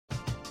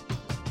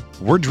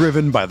We're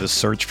driven by the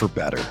search for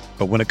better.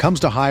 But when it comes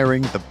to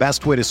hiring, the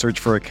best way to search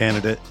for a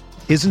candidate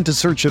isn't to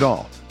search at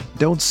all.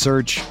 Don't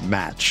search,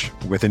 match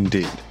with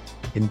Indeed.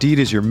 Indeed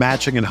is your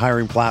matching and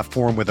hiring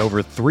platform with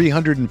over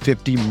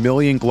 350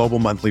 million global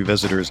monthly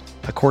visitors,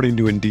 according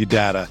to Indeed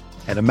data,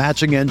 and a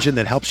matching engine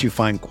that helps you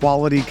find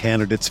quality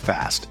candidates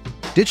fast.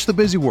 Ditch the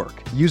busy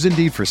work. Use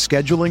Indeed for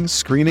scheduling,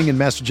 screening, and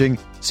messaging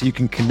so you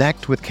can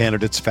connect with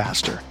candidates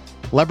faster.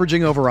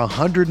 Leveraging over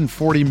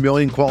 140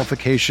 million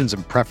qualifications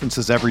and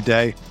preferences every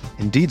day,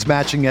 Indeed's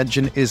matching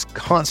engine is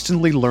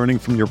constantly learning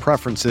from your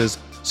preferences,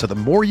 so the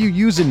more you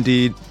use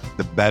Indeed,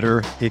 the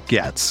better it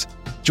gets.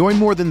 Join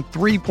more than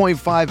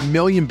 3.5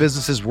 million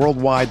businesses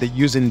worldwide that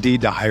use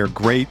Indeed to hire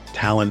great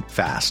talent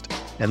fast.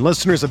 And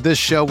listeners of this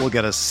show will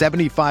get a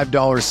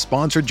 $75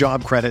 sponsored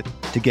job credit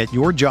to get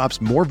your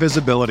jobs more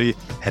visibility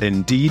at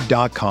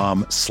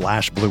Indeed.com/Blue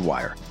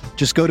Wire.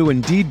 Just go to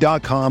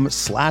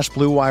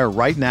Indeed.com/Blue Wire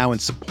right now and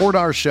support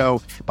our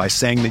show by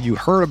saying that you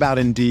heard about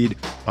Indeed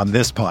on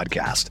this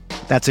podcast.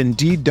 That's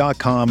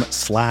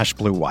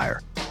Indeed.com/Blue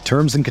Wire.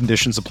 Terms and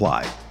conditions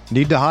apply.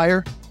 Need to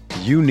hire?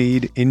 You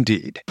need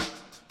Indeed.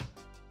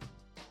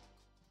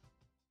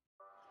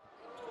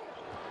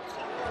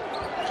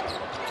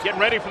 Getting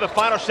ready for the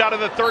final shot of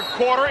the third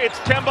quarter. It's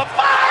Kemba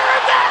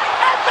fires it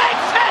and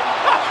makes it!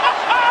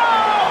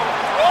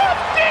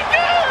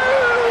 Whoop-de-doo!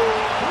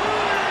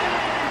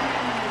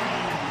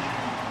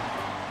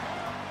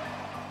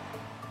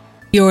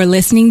 You're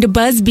listening to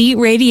BuzzBeat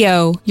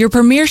Radio, your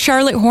premier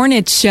Charlotte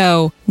Hornets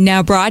show.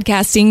 Now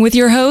broadcasting with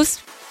your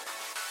host,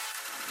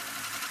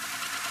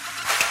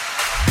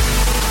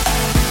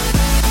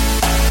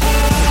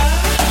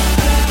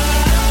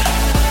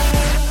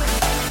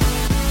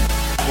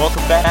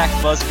 Welcome back,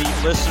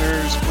 BuzzBeat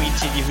listeners, Queen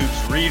TV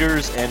Hoops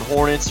readers, and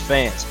Hornets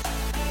fans.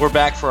 We're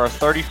back for our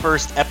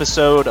 31st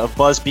episode of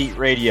BuzzBeat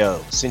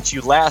Radio. Since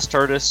you last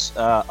heard us,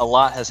 a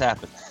lot has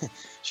happened.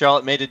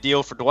 Charlotte made a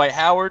deal for Dwight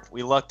Howard.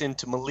 We lucked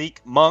into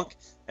Malik Monk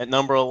at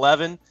number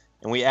 11,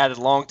 and we added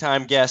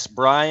longtime guest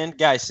Brian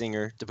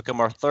Geisinger to become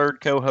our third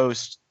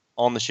co-host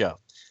on the show.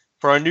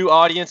 For our new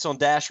audience on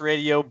Dash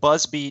Radio,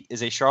 BuzzBeat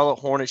is a Charlotte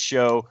Hornets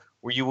show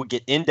where you will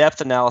get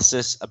in-depth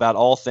analysis about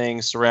all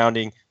things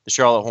surrounding the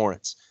Charlotte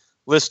Hornets.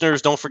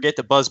 Listeners, don't forget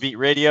that BuzzBeat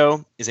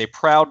Radio is a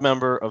proud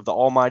member of the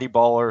Almighty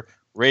Baller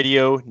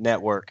Radio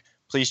Network.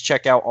 Please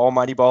check out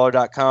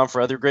almightyballer.com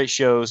for other great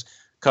shows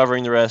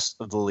covering the rest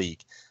of the league.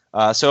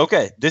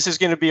 This is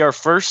going to be our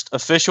first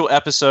official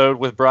episode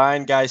with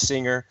Brian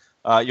Geisinger.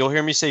 You'll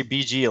hear me say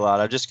BG a lot.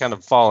 I've just kind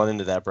of fallen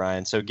into that,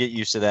 Brian. So get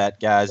used to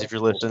that, guys, if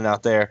you're listening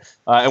out there.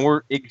 And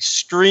we're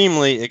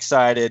extremely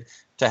excited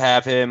to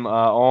have him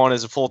on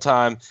as a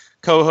full-time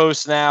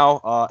co-host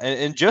now.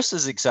 And just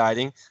as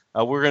exciting,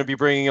 we're going to be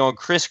bringing on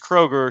Chris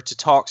Kroger to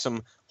talk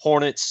some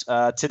Hornets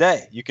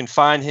today. You can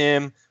find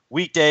him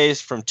weekdays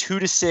from 2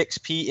 to 6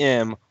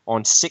 p.m.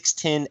 on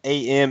 6:10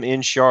 a.m.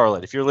 in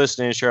Charlotte. If you're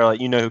listening in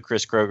Charlotte, you know who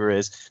Chris Kroger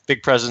is.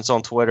 Big presence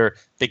on Twitter,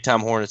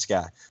 big-time Hornets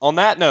guy. On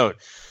that note,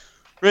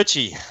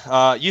 Richie,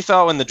 you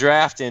thought when the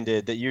draft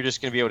ended that you're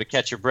just going to be able to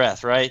catch your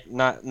breath, right?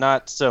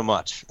 Not so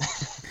much.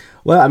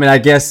 Well, I mean, I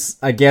guess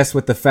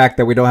with the fact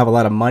that we don't have a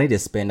lot of money to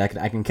spend, I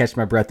can catch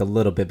my breath a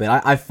little bit.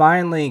 But I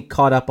finally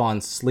caught up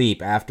on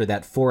sleep after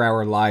that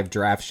 4-hour live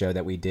draft show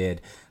that we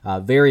did.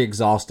 Very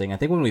exhausting. I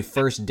think when we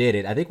first did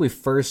it, we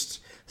first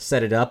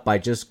set it up by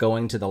just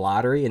going to the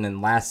lottery, and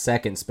then last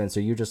second,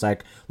 Spencer, you just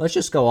like, let's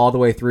just go all the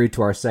way through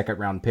to our second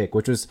round pick,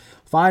 which was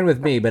fine with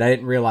me, but I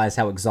didn't realize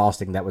how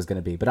exhausting that was going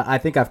to be. But I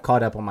think I've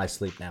caught up on my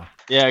sleep now.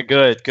 Yeah,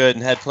 good,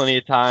 and had plenty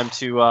of time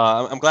to.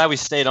 I'm glad we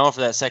stayed on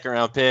for that second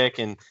round pick,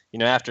 and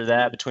after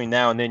that, between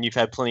now and then, you've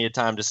had plenty of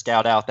time to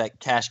scout out that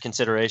cash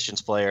considerations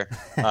player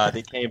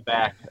that came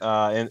back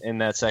in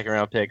that second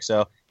round pick.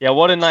 So yeah,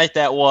 what a night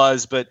that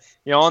was. But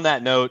on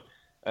that note.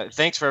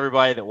 Thanks for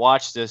everybody that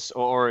watched this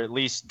or at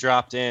least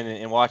dropped in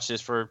and watched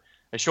this for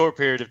a short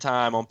period of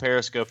time on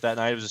Periscope that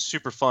night. It was a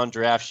super fun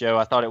draft show.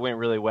 I thought it went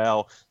really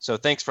well. So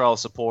thanks for all the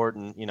support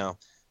and,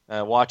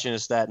 watching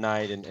us that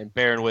night and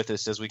bearing with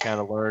us as we kind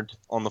of learned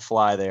on the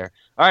fly there.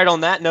 All right,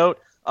 on that note,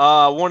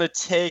 I want to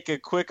take a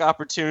quick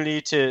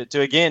opportunity to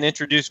again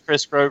introduce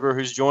Chris Kroger,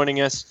 who's joining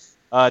us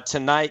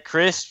tonight.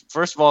 Chris,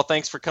 first of all,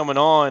 thanks for coming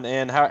on,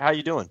 and how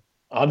you doing?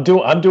 I'm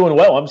doing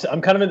well.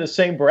 I'm kind of in the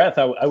same breath.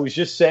 I was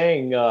just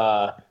saying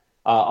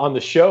on the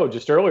show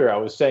just earlier. I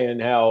was saying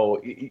how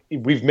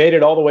we've made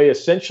it all the way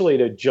essentially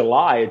to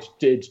July.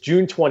 It's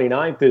June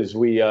 29th as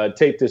we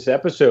tape this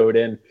episode,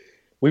 and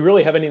we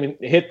really haven't even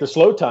hit the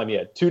slow time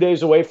yet. 2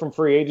 days away from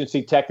free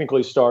agency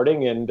technically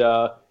starting, and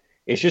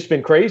it's just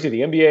been crazy.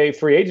 The NBA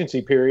free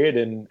agency period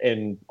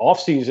and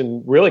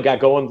offseason really got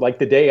going like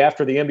the day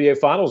after the NBA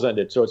Finals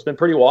ended. So it's been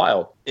pretty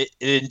wild. It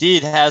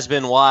indeed has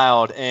been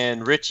wild.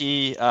 And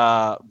Richie,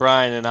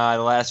 Brian, and I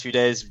the last few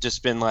days have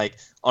just been like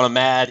on a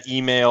mad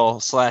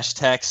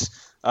email/text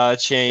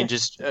chain,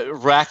 just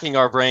racking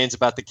our brains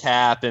about the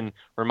cap and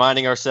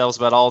reminding ourselves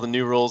about all the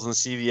new rules in the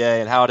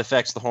CBA and how it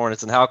affects the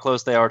Hornets and how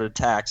close they are to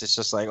tax. It's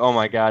just like, oh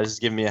my God, this is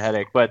giving me a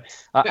headache. But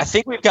I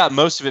think we've got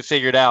most of it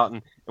figured out.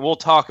 And and we'll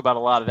talk about a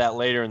lot of that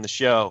later in the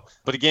show.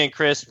 But again,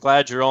 Chris,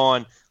 glad you're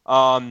on.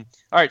 All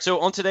right, so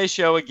on today's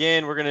show,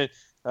 again, we're going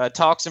to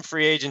talk some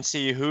free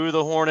agency, who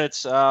the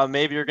Hornets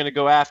maybe are going to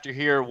go after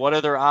here, what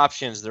are their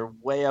options. They're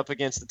way up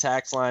against the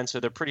tax line, so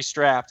they're pretty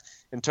strapped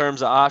in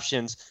terms of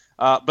options.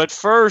 But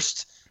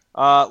first,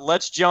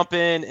 let's jump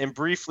in and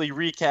briefly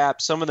recap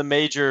some of the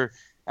major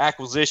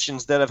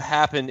acquisitions that have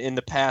happened in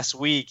the past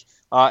week.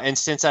 And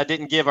since I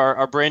didn't give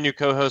our brand new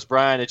co-host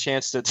Brian a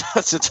chance to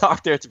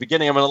talk there at the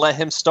beginning, I'm going to let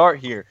him start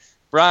here.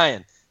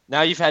 Brian,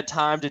 now you've had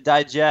time to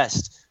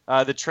digest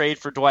the trade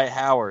for Dwight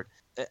Howard.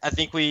 I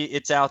think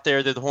it's out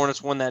there that the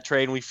Hornets won that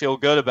trade and we feel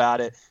good about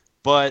it.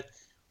 But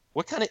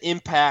what kind of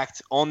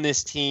impact on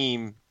this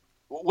team?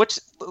 Let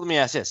me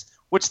ask this.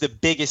 What's the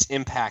biggest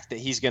impact that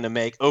he's going to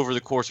make over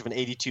the course of an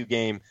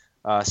 82-game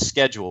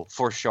schedule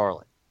for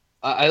Charlotte?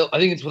 I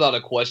think it's without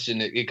a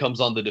question. It comes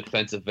on the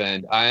defensive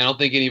end. I don't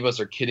think any of us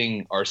are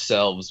kidding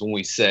ourselves when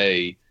we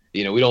say,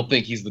 we don't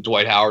think he's the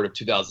Dwight Howard of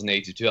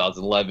 2008 to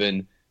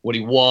 2011 when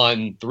he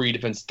won three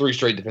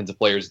straight defensive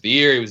players of the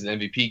year. He was an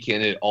MVP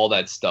candidate, all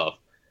that stuff.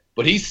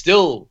 But he's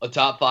still a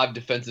top 5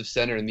 defensive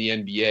center in the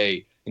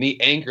NBA, and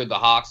he anchored the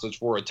Hawks, which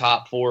were a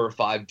top 4 or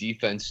 5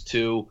 defense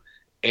too.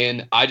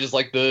 And I just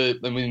like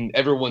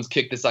everyone's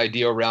kicked this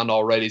idea around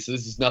already, so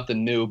this is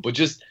nothing new, but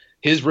just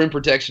his rim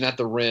protection at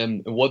the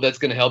rim and what that's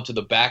going to help to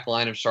the back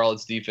line of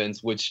Charlotte's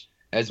defense, which,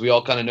 as we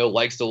all kind of know,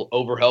 likes to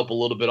overhelp a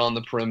little bit on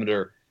the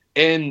perimeter.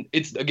 And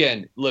it's,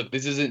 again, look,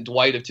 this isn't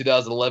Dwight of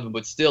 2011,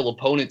 but still,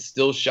 opponents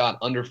still shot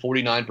under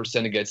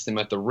 49% against him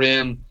at the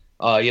rim.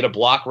 He had a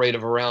block rate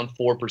of around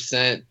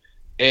 4%.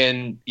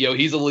 And,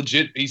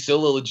 he's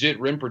still a legit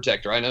rim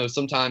protector. I know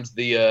sometimes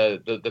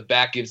the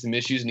back gives him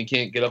issues and he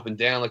can't get up and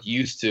down like he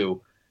used to.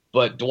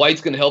 But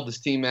Dwight's going to help this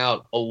team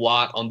out a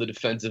lot on the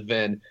defensive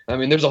end. I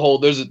mean, we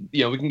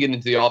can get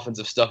into the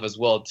offensive stuff as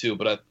well, too.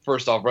 But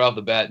first off, right off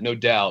the bat, no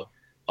doubt,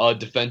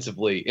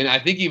 defensively. And I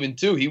think even,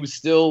 too, he was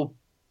still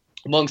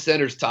among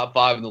centers top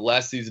 5 in the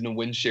last season in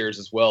win shares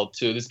as well,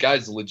 too. This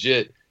guy's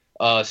legit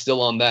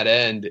still on that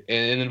end.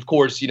 And of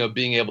course,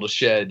 being able to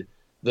shed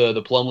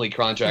the Plumlee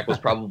contract was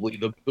probably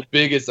the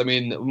biggest. I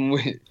mean,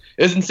 it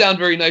doesn't sound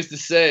very nice to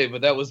say,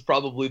 but that was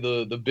probably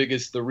the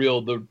biggest, the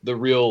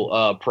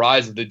real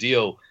prize of the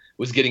deal,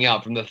 was getting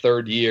out from the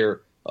third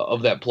year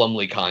of that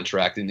Plumlee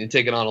contract and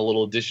taking on a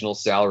little additional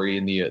salary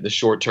in the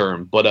short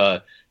term.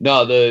 But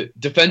the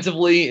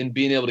defensively and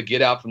being able to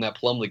get out from that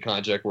Plumlee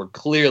contract were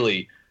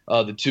clearly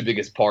the two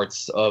biggest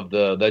parts of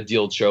that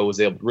deal.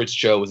 Rich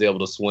Cho was able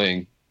to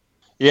swing.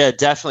 Yeah,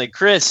 definitely.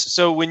 Chris,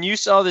 so when you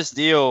saw this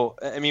deal,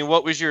 I mean,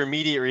 what was your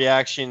immediate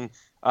reaction?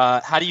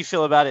 How do you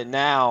feel about it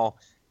now?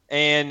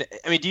 And,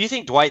 I mean, do you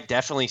think Dwight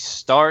definitely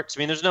starts? I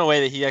mean, there's no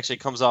way that he actually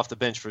comes off the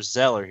bench for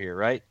Zeller here,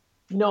 right?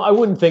 No, I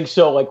wouldn't think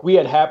so. Like, we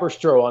had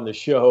Haberstroh on the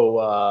show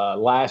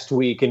last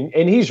week, and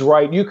he's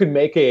right. You could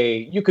make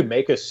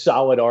a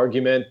solid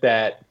argument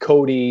that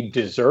Cody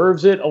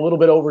deserves it a little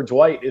bit over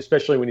Dwight,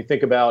 especially when you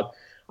think about,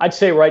 I'd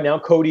say right now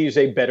Cody is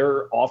a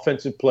better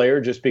offensive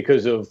player just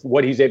because of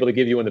what he's able to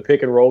give you in the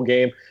pick and roll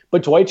game.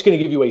 But Dwight's going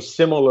to give you a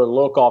similar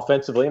look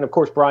offensively. And, of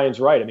course, Brian's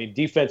right. I mean,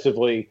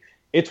 defensively,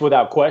 it's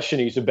without question.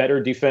 He's a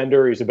better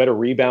defender. He's a better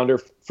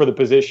rebounder for the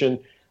position.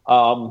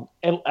 And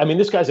I mean,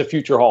 this guy's a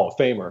future Hall of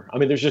Famer. I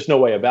mean, there's just no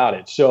way about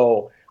it.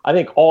 So I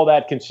think all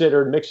that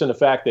considered, mixing the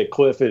fact that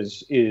Cliff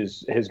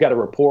has got a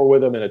rapport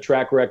with him and a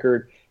track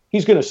record,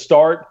 he's going to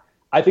start.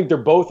 I think they're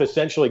both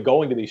essentially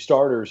going to be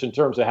starters in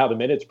terms of how the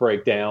minutes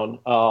break down.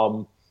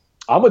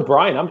 I'm with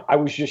Brian. I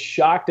was just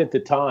shocked at the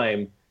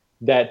time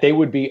that they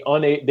would be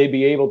they'd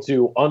be able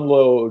to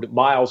unload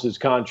Miles's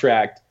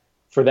contract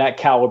for that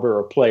caliber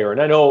of player.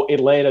 And I know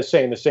Atlanta's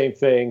saying the same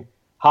thing.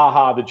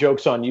 The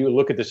joke's on you.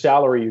 Look at the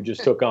salary you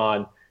just took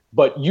on.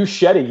 But you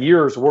shed a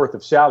year's worth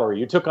of salary.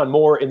 You took on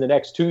more in the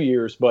next 2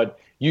 years, but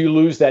you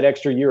lose that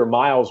extra year of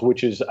Miles,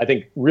 which is, I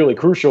think, really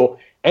crucial.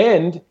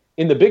 And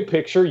in the big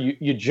picture,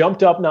 you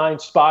jumped up 9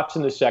 spots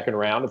in the second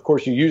round. Of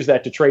course, you use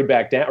that to trade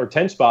back down, or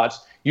 10 spots,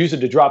 use it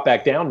to drop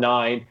back down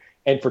 9.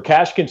 And for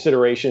cash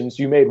considerations,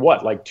 you made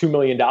like $2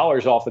 million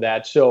off of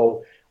that.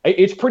 So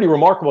it's pretty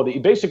remarkable that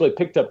you basically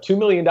picked up $2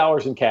 million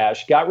in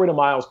cash, got rid of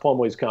Miles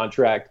Plumlee's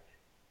contract,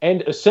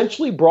 and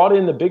essentially brought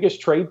in the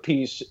biggest trade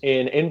piece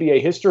in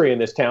NBA history in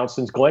this town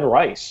since Glenn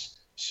Rice.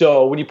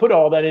 So when you put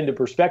all that into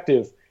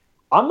perspective,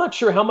 I'm not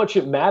sure how much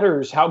it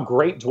matters how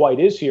great Dwight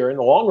is here. In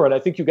the long run, I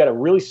think you got a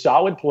really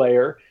solid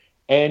player,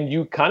 and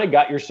you kind of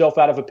got yourself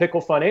out of a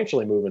pickle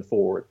financially moving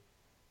forward.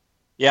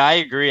 Yeah, I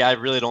agree. I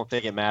really don't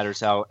think it matters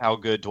how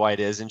good Dwight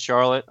is in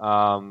Charlotte.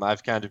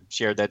 I've kind of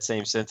shared that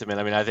same sentiment.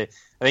 I mean, I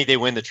think they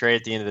win the trade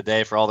at the end of the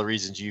day for all the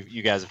reasons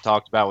you guys have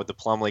talked about with the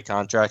Plumlee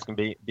contract and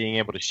being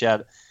able to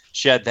shed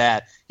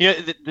that.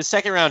 The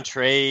second round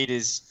trade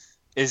is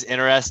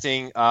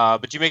interesting,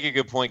 but you make a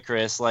good point,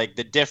 Chris. Like,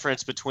 the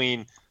difference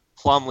between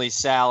Plumlee's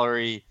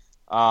salary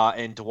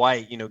and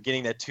Dwight,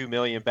 getting that $2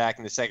 million back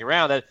in the second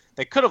round,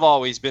 that could have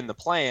always been the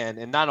plan.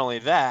 And not only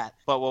that,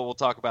 but what we'll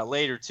talk about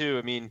later too.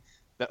 I mean,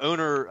 the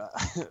owner,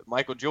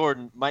 Michael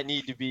Jordan, might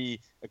need to be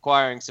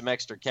acquiring some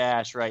extra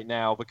cash right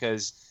now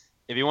because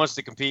if he wants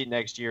to compete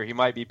next year, he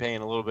might be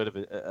paying a little bit of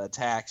a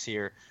tax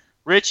here.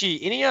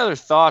 Richie, any other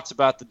thoughts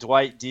about the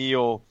Dwight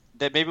deal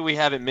that maybe we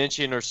haven't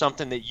mentioned, or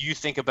something that you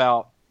think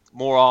about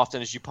more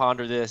often as you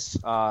ponder this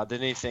than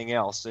anything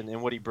else,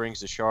 and what he brings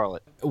to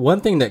Charlotte? One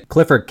thing that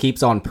Clifford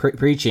keeps on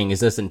preaching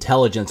is this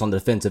intelligence on the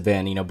defensive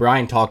end. You know,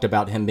 Brian talked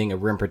about him being a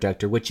rim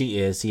protector, which he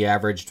is. He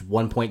averaged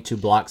 1.2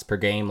 blocks per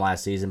game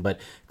last season, but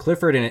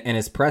Clifford in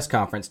his press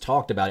conference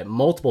talked about it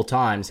multiple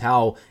times,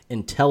 how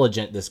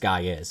intelligent this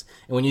guy is.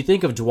 And when you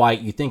think of Dwight,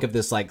 you think of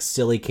this like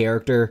silly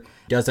character,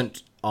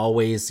 doesn't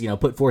always,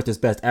 put forth his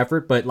best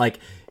effort, but like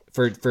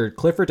for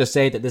Clifford to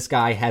say that this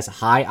guy has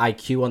high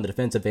IQ on the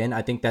defensive end,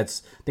 I think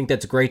that's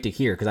great to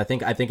hear, because I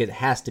think it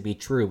has to be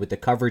true with the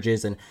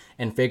coverages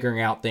and figuring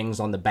out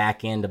things on the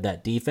back end of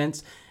that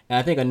defense. And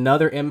I think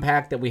another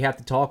impact that we have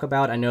to talk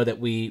about, I know that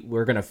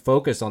we're going to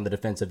focus on the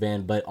defensive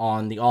end, but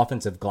on the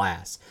offensive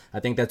glass, I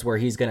think that's where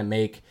he's going to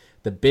make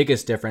the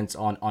biggest difference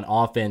on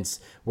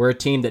offense. We're a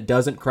team that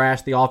doesn't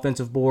crash the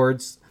offensive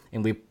boards,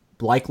 and we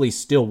likely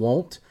still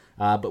won't.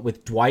 But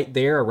with Dwight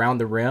there around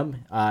the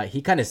rim,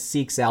 he kind of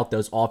seeks out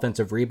those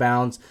offensive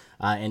rebounds,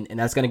 and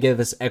that's going to give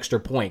us extra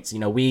points.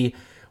 We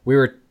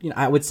were,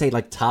 I would say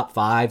like top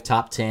 5,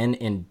 top 10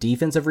 in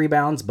defensive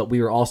rebounds, but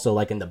we were also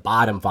like in the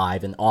bottom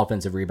 5 in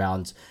offensive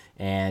rebounds.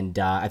 And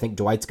I think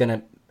Dwight's going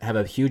to have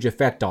a huge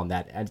effect on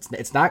that. And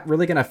it's not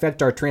really going to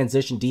affect our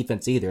transition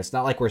defense either. It's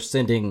not like we're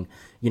sending,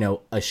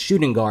 a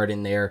shooting guard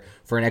in there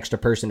for an extra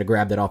person to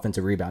grab that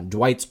offensive rebound.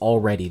 Dwight's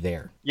already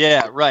there.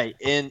 Yeah, right.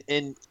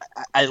 And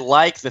I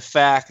like the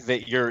fact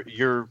that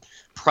your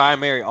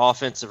primary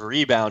offensive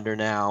rebounder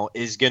now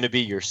is going to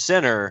be your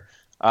center,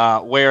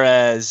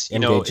 whereas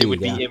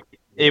MKG,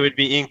 it would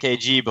be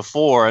MKG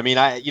before. I mean,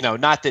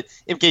 not that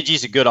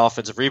MKG's a good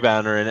offensive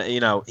rebounder,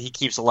 and he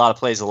keeps a lot of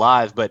plays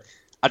alive, but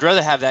I'd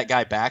rather have that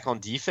guy back on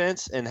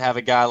defense and have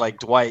a guy like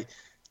Dwight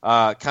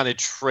kind of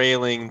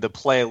trailing the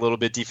play a little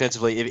bit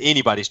defensively, if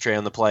anybody's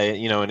trailing the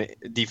play,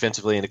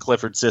 defensively in the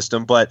Clifford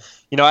system. But,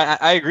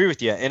 I agree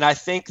with you. And I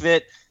think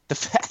that the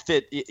fact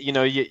that,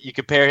 you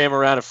compare him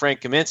around to Frank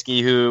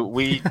Kaminsky, who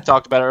we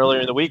talked about earlier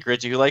in the week,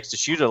 Richie, who likes to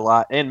shoot it a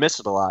lot and miss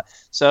it a lot.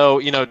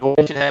 So,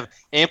 Dwight can have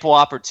ample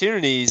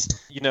opportunities,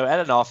 at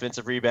an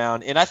offensive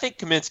rebound. And I think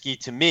Kaminsky,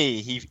 to me,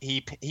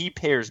 he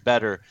pairs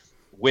better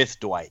with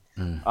Dwight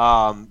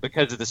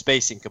because of the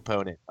spacing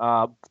component.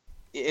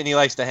 And he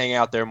likes to hang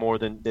out there more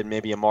than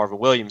maybe a Marvin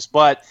Williams.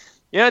 But,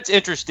 it's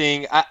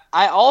interesting.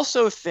 I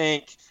also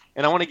think,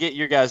 and I want to get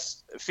your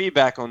guys'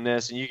 feedback on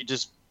this, and you can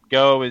just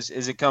go as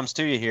it comes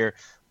to you here,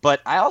 but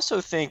I also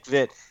think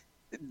that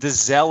the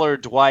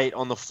Zeller-Dwight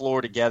on the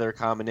floor together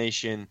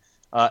combination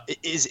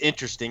is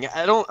interesting.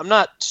 I'm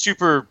not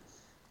super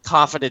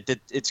confident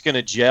that it's going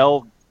to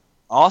gel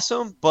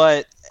awesome,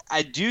 but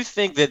I do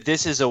think that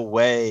this is a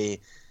way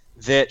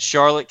that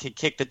Charlotte could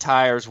kick the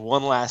tires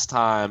one last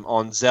time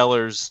on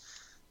Zeller's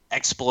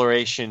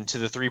exploration to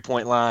the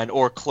three-point line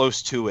or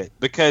close to it.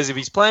 Because if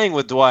he's playing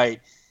with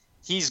Dwight,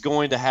 he's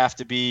going to have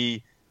to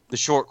be the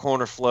short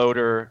corner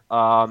floater,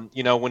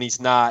 when he's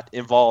not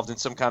involved in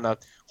some kind of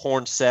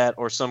horn set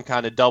or some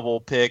kind of double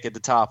pick at the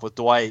top with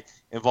Dwight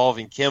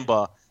involving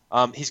Kemba.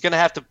 He's going to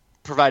have to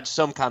provide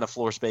some kind of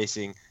floor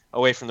spacing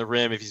away from the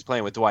rim if he's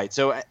playing with Dwight.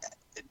 So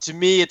to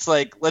me, it's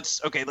like,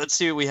 let's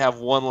see what we have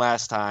one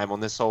last time on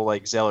this whole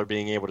like Zeller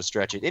being able to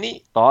stretch it.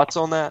 Any thoughts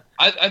on that?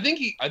 I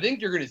think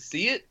you're going to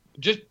see it,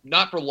 just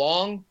not for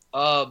long.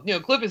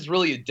 Cliff has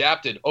really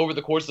adapted over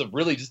the course of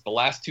really just the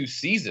last 2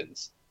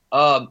 seasons.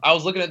 I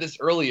was looking at this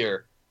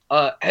earlier.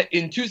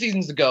 In 2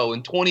 seasons ago,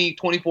 in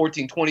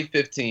 2014,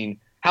 2015,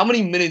 how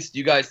many minutes do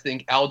you guys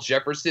think Al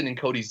Jefferson and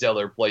Cody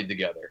Zeller played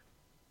together?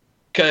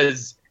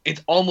 Because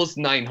it's almost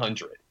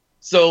 900.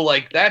 So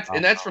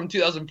that's from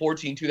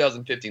 2014,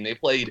 2015. They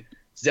played,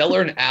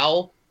 Zeller and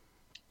Al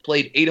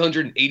played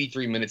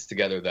 883 minutes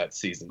together that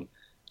season.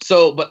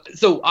 So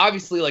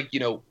obviously,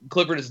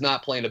 Clifford is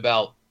not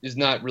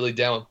really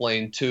down with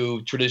playing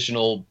 2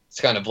 traditional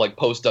kind of like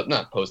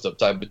not post up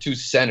type, but 2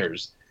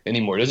 centers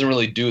anymore. It doesn't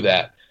really do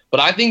that. But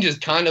I think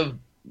just kind of,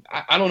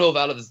 I don't know if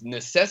out of this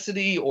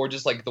necessity or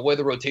just like the way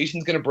the rotation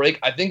is going to break,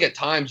 I think at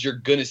times you're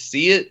going to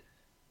see it.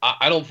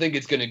 I don't think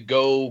it's going to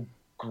go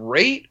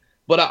great,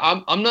 but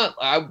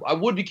I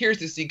would be curious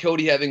to see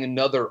Cody having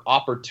another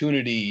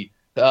opportunity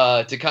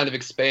to kind of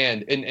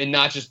expand and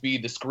not just be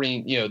the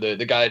screen,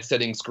 the guy that's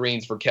setting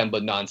screens for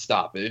Kemba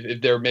nonstop.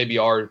 If there maybe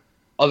are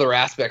other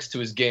aspects to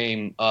his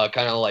game,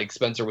 kind of like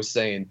Spencer was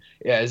saying,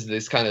 as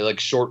this kind of like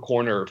short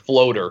corner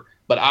floater.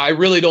 But I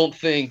really don't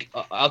think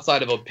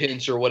outside of a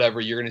pinch or whatever,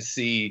 you're going to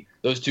see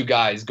those 2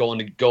 guys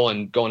going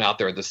out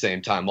there at the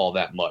same time all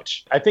that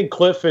much. I think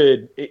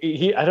Clifford, I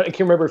can't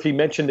remember if he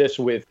mentioned this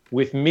with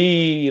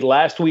me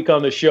last week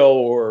on the show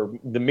or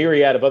the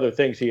myriad of other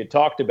things he had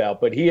talked about,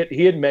 but he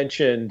had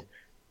mentioned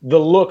the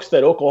looks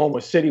that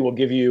Oklahoma City will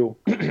give you,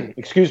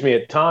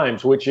 at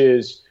times, which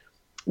is,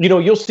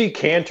 you'll see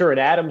Cantor and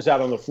Adams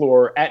out on the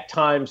floor at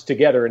times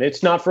together, and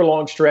it's not for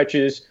long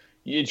stretches.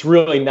 It's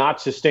really not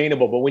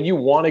sustainable. But when you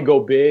want to go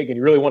big and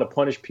you really want to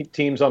punish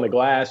teams on the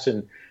glass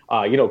and,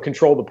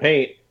 control the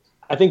paint,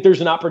 I think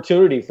there's an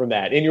opportunity from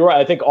that. And you're right.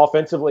 I think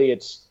offensively,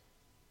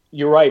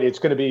 you're right. It's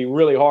going to be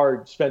really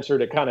hard, Spencer,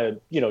 to kind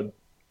of,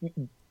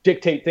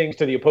 dictate things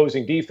to the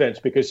opposing defense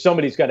because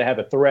somebody's got to have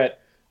a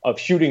threat of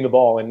shooting the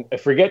ball. And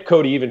forget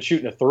Cody even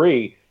shooting a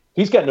three.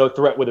 He's got no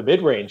threat with a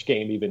mid-range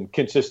game even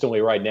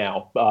consistently right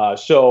now.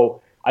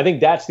 So I think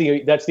that's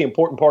the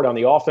important part on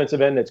the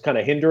offensive end that's kind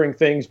of hindering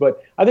things.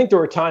 But I think there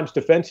are times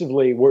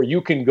defensively where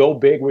you can go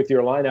big with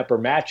your lineup or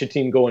match a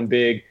team going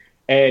big,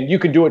 and you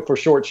can do it for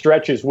short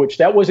stretches, which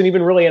that wasn't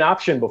even really an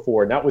option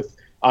before, not with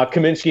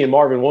Kaminsky and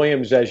Marvin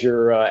Williams as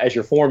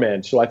your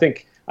foreman. So I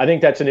think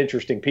that's an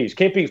interesting piece.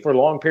 Can't be for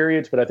long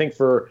periods, but I think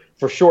for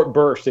short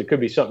bursts, it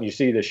could be something you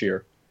see this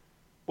year.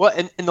 Well,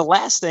 and the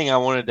last thing I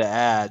wanted to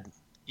add,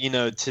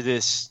 to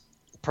this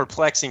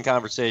perplexing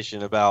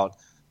conversation about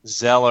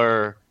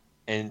Zeller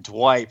and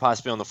Dwight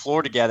possibly on the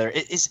floor together,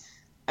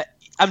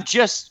 I'm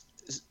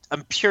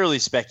purely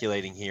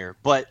speculating here,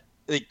 but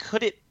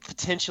could it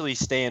potentially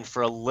stand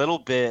for a little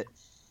bit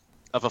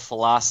of a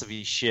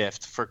philosophy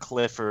shift for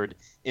Clifford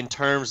in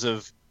terms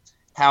of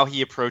how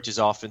he approaches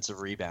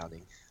offensive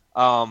rebounding?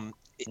 I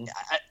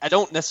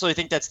don't necessarily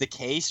think that's the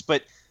case,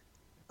 but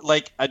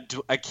like a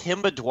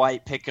Kemba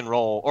Dwight pick and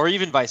roll, or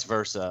even vice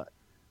versa,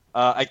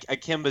 a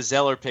Kemba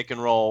Zeller pick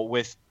and roll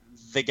with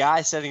the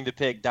guy setting the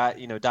pick,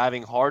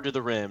 diving hard to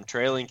the rim,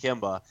 trailing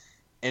Kemba,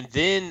 and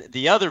then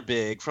the other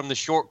big from the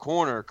short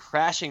corner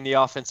crashing the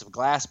offensive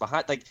glass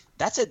behind. Like,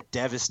 that's a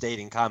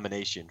devastating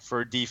combination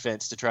for a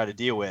defense to try to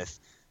deal with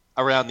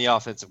around the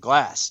offensive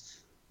glass,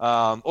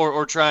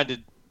 or trying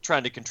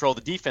to control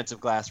the defensive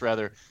glass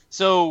rather.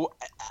 So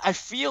I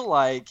feel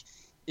like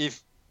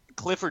if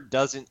Clifford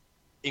doesn't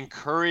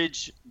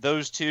encourage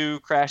those two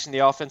crashing the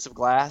offensive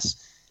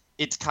glass,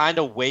 it's kind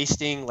of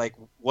wasting like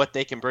what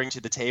they can bring to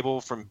the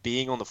table from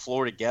being on the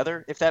floor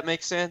together, if that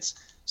makes sense.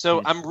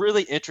 So I'm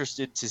really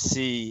interested to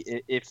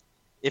see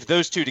if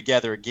those two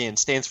together again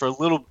stands for a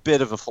little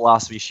bit of a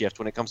philosophy shift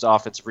when it comes to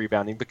offensive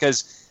rebounding,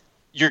 because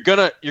you're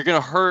gonna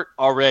hurt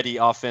already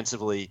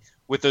offensively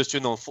with those two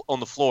on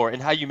the floor,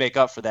 and how you make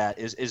up for that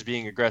is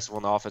being aggressive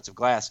on the offensive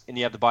glass, and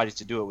you have the bodies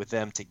to do it with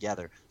them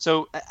together.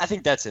 So I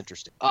think that's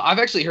interesting. I've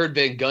actually heard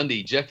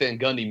Jeff Van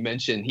Gundy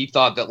mention he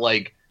thought that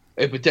like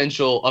a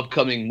potential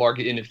upcoming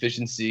market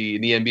inefficiency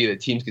in the NBA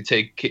that teams could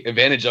take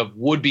advantage of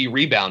would be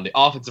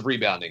offensive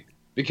rebounding,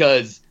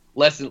 because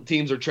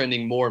teams are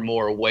trending more and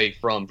more away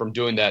from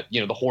doing that.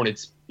 The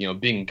Hornets,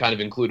 being kind of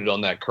included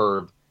on that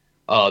curve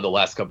the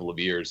last couple of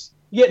years.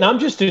 Yeah, and I'm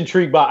just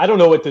intrigued by, I don't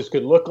know what this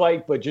could look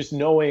like, but just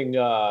knowing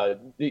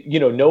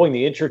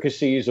the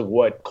intricacies of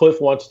what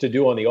Cliff wants to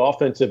do on the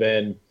offensive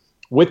end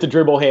with the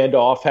dribble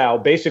handoff, how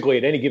basically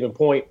at any given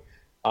point,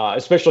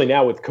 especially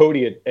now with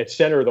Cody at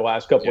center the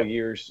last couple of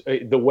years,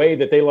 the way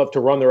that they love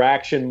to run their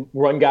action,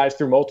 run guys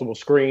through multiple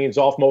screens,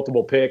 off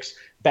multiple picks,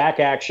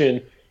 back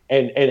action,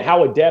 and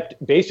how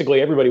adept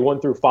basically everybody 1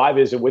 through 5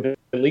 is with at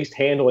least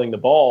handling the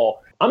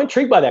ball. I'm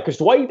intrigued by that because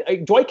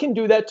Dwight can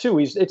do that too.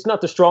 It's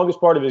not the strongest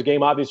part of his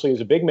game, obviously,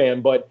 as a big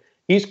man, but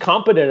he's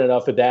competent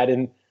enough at that.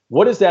 And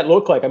what does that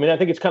look like? I mean, I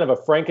think it's kind of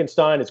a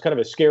Frankenstein. It's kind of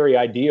a scary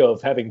idea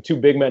of having two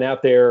big men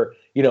out there,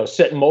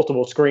 setting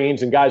multiple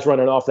screens and guys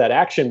running off that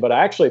action. But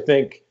I actually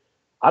think,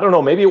 I don't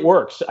know, maybe it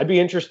works. I'd be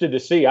interested to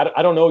see.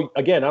 I don't know.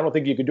 Again, I don't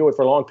think you could do it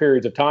for long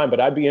periods of time, but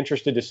I'd be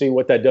interested to see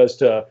what that does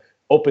to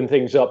open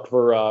things up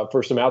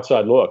for some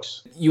outside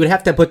looks. You would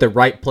have to put the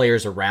right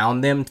players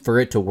around them for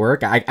it to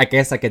work. I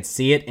guess I could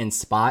see it in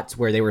spots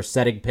where they were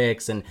setting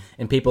picks and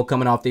people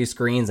coming off these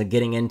screens and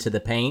getting into the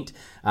paint.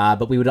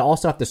 But we would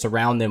also have to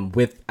surround them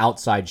with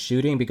outside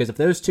shooting, because if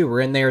those two were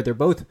in there, they're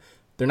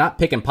not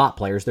pick and pop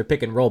players, they're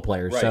pick and roll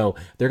players. Right. So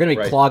they're going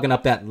to be clogging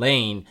up that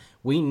lane.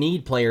 We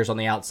need players on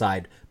the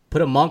outside.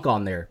 Put a Monk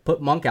on there.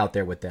 Put Monk out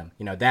there with them.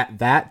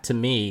 That to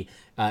me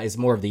is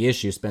more of the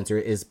issue, Spencer,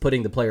 is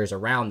putting the players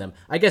around them.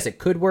 I guess it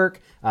could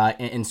work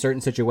in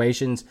certain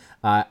situations.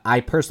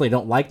 I personally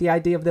don't like the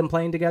idea of them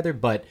playing together,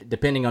 but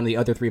depending on the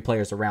other three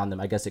players around them,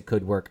 I guess it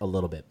could work a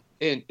little bit.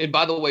 And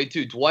by the way,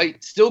 too,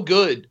 Dwight, still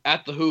good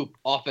at the hoop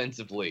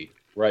offensively.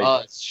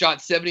 Right. Shot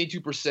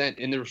 72%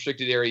 in the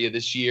restricted area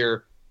this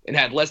year and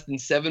had less than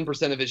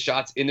 7% of his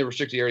shots in the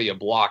restricted area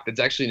blocked. That's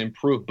actually an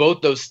improvement.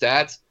 Both those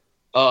stats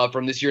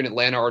from this year in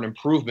Atlanta are an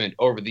improvement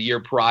over the year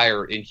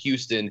prior in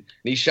Houston. And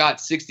he shot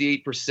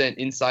 68%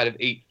 inside of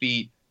 8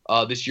 feet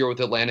this year with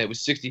Atlanta. It was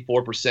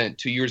 64%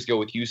 2 years ago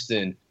with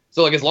Houston.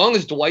 So, as long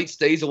as Dwight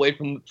stays away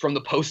from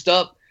the post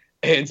up,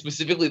 and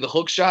specifically the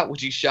hook shot,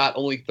 which he shot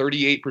only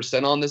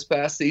 38% on this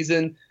past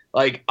season,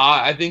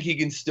 I think he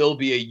can still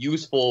be a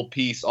useful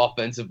piece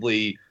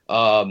offensively,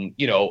 in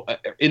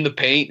the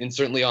paint and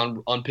certainly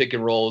on pick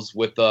and rolls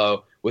with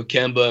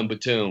Kemba and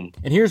Batum.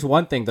 And here's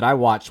one thing that I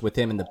watched with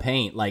him in the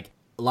paint.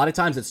 A lot of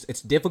times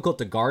it's difficult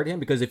to guard him,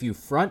 because if you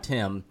front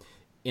him,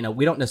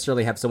 we don't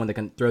necessarily have someone that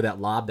can throw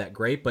that lob that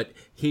great, but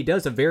he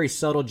does a very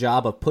subtle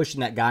job of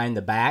pushing that guy in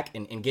the back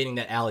and getting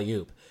that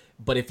alley-oop.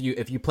 But if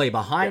you play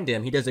behind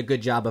him, he does a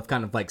good job of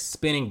kind of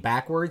spinning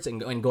backwards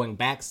and going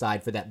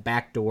backside for that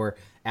backdoor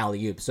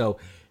alley-oop. So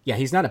Yeah,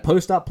 he's not a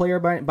post-up player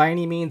by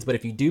any means, but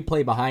if you do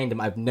play behind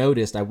him, I've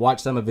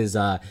watched some of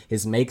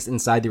his makes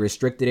inside the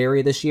restricted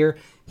area this year.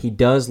 He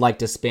does like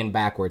to spin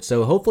backwards.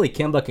 So hopefully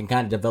Kemba can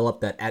kind of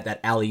develop that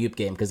alley-oop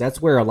game, because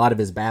that's where a lot of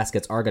his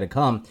baskets are going to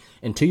come.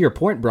 And to your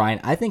point, Brian,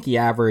 I think he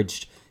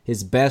averaged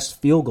his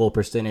best field goal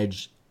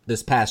percentage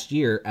this past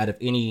year out of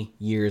any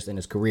years in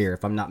his career,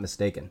 if I'm not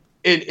mistaken.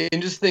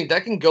 And just think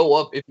that can go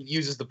up if he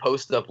uses the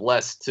post up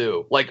less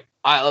too. Like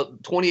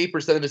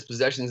 28% of his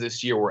possessions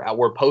this year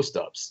were post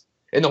ups,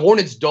 and the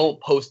Hornets don't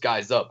post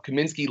guys up.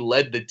 Kaminsky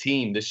led the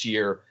team this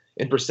year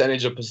in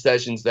percentage of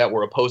possessions that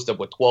were a post up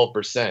with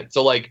 12%.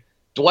 So like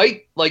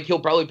Dwight, like he'll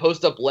probably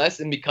post up less,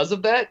 and because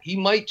of that, he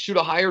might shoot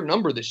a higher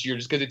number this year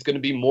just because it's going to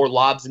be more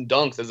lobs and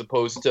dunks as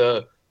opposed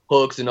to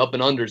hooks and up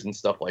and unders and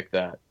stuff like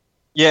that.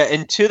 Yeah,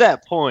 and to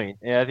that point,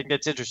 I think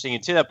that's interesting.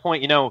 And to that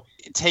point,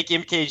 take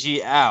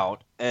MKG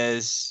out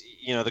as,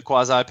 the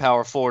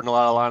quasi-power forward in a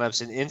lot of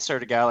lineups and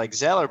insert a guy like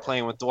Zeller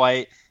playing with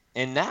Dwight.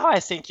 And now I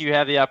think you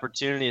have the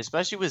opportunity,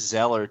 especially with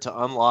Zeller,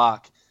 to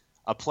unlock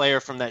a player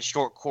from that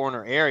short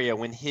corner area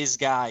when his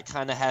guy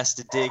kind of has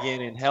to dig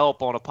in and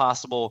help on a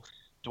possible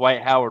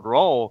Dwight Howard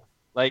role.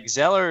 Like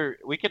Zeller,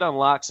 we could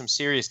unlock some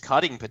serious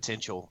cutting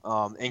potential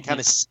and kind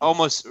of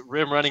almost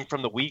rim running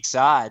from the weak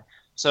side.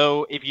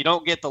 So if you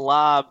don't get the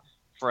lob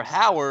for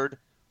Howard,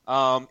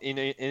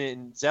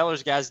 and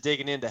Zeller's guys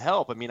digging in to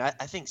help. I mean, I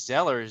think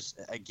Zeller's,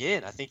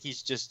 again, I think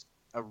he's just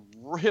a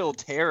real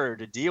terror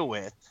to deal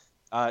with,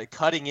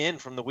 cutting in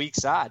from the weak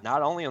side,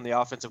 not only on the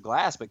offensive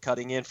glass, but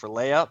cutting in for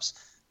layups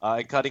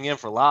and cutting in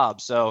for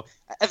lobs. So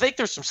I think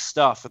there's some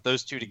stuff with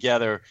those two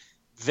together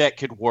that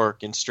could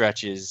work in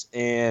stretches,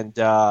 and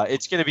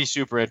it's going to be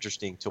super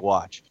interesting to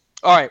watch.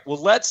 All right,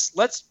 well, let's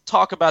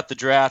talk about the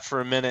draft for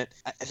a minute.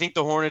 I think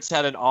the Hornets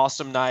had an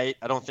awesome night.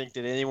 I don't think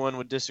that anyone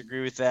would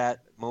disagree with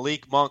that.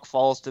 Malik Monk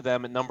falls to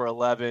them at number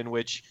 11,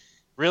 which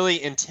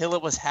really, until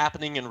it was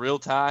happening in real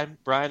time,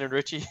 Brian and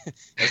Richie,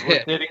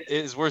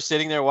 as we're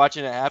sitting there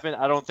watching it happen,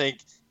 I don't think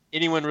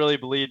anyone really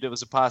believed it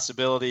was a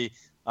possibility,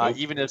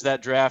 even as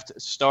that draft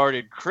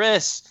started.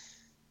 Chris,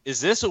 is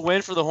this a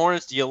win for the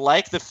Hornets? Do you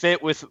like the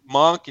fit with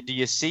Monk? Do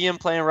you see him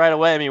playing right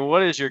away? I mean,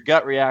 what is your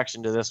gut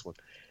reaction to this one?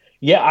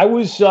 Yeah, I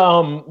was,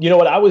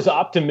 I was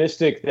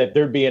optimistic that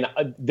there'd be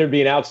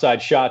an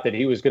outside shot that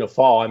he was going to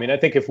fall. I mean, I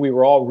think if we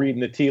were all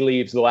reading the tea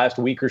leaves the last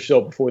week or so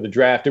before the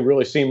draft, it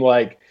really seemed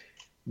like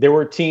there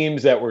were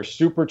teams that were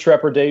super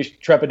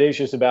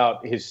trepidatious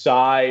about his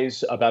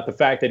size, about the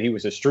fact that he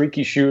was a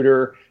streaky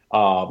shooter.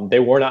 They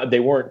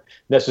weren't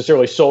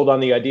necessarily sold on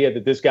the idea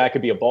that this guy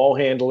could be a ball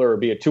handler or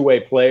be a two-way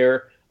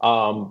player.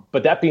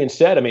 But that being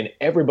said, I mean,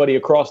 everybody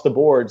across the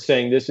board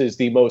saying this is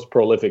the most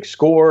prolific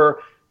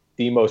scorer,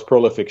 the most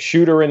prolific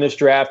shooter in this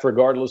draft,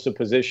 regardless of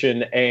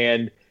position,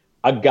 and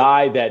a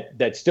guy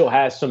that still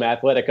has some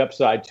athletic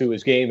upside to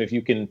his game if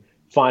you can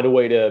find a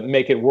way to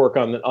make it work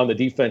on the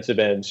defensive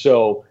end.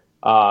 So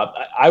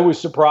I was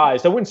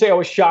surprised. I wouldn't say I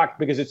was shocked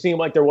because it seemed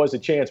like there was a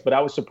chance, but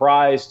I was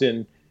surprised.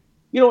 And,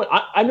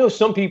 I know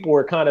some people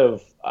were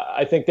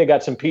I think they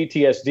got some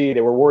PTSD.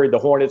 They were worried the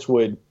Hornets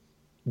would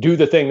do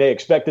the thing they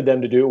expected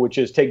them to do, which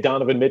is take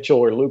Donovan Mitchell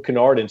or Luke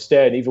Kennard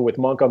instead, even with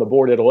Monk on the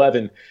board at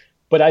 11.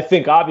 But I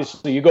think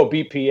obviously you go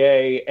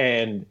BPA,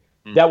 and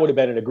that would have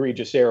been an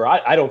egregious error.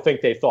 I don't think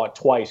they thought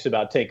twice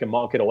about taking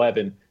Monk at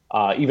 11,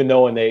 even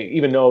though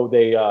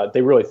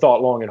they really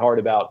thought long and hard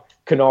about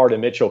Kennard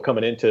and Mitchell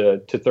coming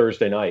into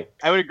Thursday night.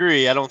 I would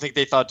agree. I don't think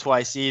they thought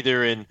twice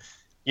either. And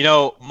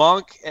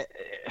Monk,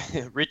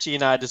 Richie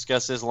and I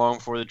discussed this long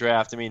before the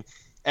draft. I mean,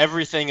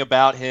 everything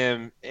about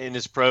him in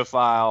his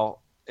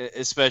profile,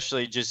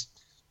 especially just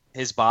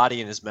his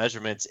body and his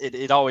measurements,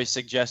 it always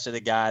suggested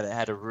a guy that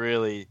had a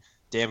really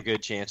damn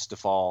good chance to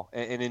fall.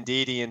 And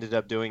indeed, he ended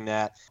up doing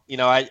that.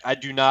 I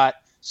do not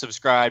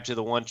subscribe to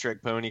the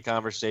one-trick pony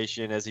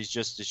conversation as he's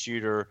just a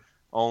shooter,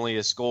 only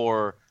a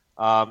scorer.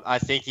 I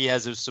think he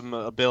has some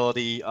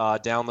ability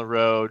down the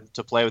road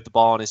to play with the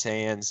ball in his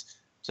hands,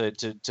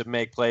 to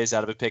make plays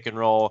out of a pick and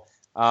roll.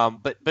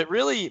 But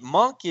really,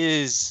 Monk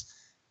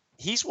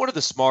he's one of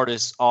the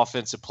smartest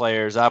offensive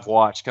players I've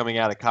watched coming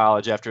out of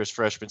college after his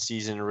freshman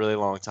season in a really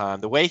long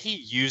time. The way he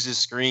uses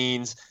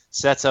screens,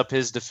 sets up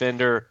his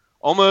defender,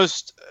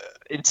 almost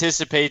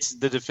anticipates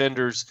the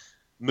defender's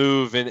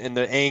move and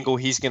the angle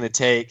he's going to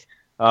take,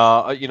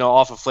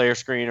 off a flare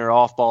screen or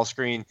off ball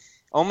screen,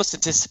 almost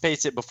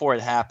anticipates it before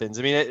it happens.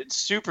 I mean, it's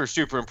super,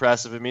 super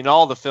impressive. I mean,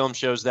 all the film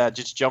shows that,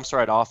 just jumps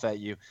right off at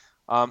you.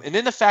 And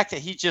then the fact that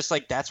he just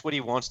that's what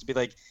he wants to be.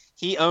 Like,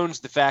 he owns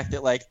the fact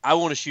that I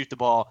want to shoot the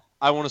ball.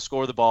 I want to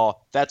score the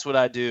ball. That's what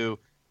I do.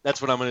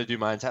 That's what I'm going to do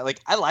my entire,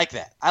 I like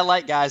that. I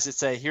like guys that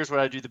say, here's what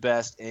I do the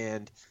best.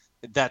 And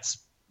that's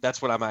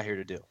what I'm out here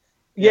to do.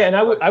 Yeah, and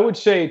I would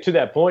say to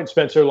that point,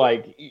 Spencer,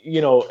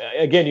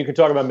 again, you can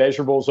talk about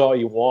measurables all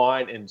you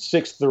want, and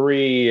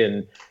 6'3",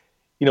 and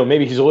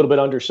maybe he's a little bit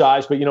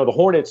undersized, but the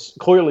Hornets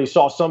clearly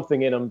saw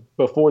something in him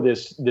before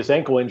this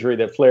ankle injury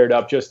that flared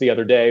up just the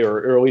other day,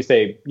 or at least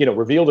they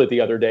revealed it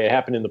the other day. It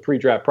happened in the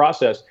pre-draft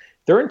process.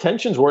 their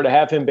intentions were to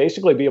have him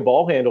basically be a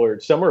ball handler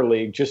at Summer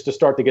League just to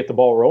start to get the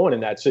ball rolling in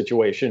that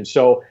situation.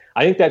 So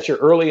I think that's your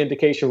early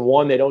indication.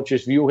 One, they don't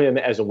just view him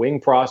as a wing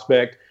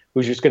prospect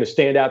who's just going to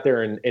stand out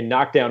there and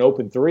knock down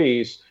open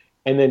threes.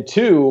 And then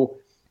two,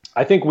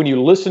 I think when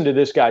you listen to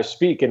this guy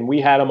speak, and we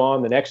had him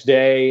on the next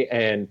day,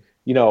 and,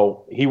 you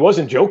know, he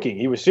wasn't joking.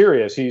 He was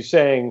serious. He's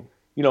saying,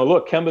 you know,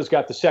 look, Kemba's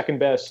got the second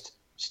best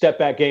step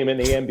back game in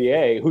the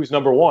NBA. Who's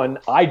number one?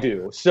 I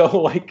do. So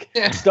like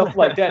stuff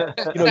like that.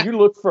 You know, you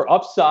look for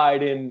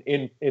upside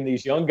in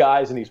these young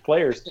guys and these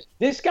players.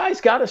 This guy's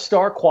got a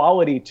star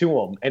quality to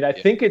him. And I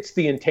think it's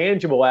the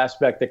intangible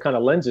aspect that kind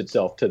of lends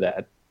itself to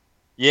that.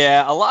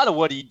 Yeah, a lot of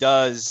what he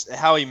does,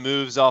 how he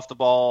moves off the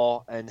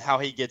ball and how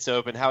he gets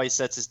open, how he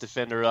sets his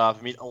defender up.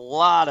 I mean, a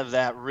lot of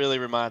that really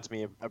reminds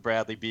me of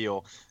Bradley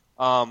Beal.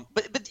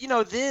 But you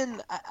know,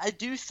 then I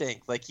do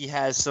think like he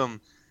has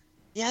some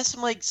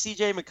like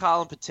C.J.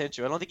 McCollum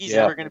potential. I don't think he's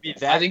ever going to be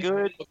that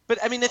good. But,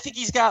 I mean, I think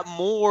he's got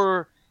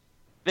more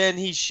than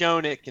he's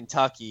shown at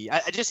Kentucky.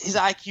 His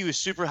IQ is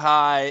super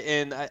high,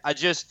 and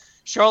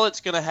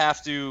Charlotte's going to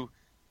have to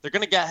 – they're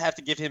going to have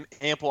to give him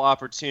ample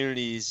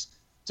opportunities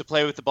to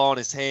play with the ball in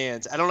his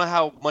hands. I don't know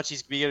how much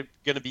he's going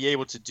to be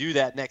able to do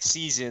that next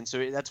season,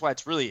 so that's why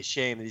it's really a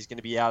shame that he's going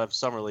to be out of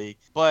Summer League.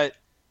 But,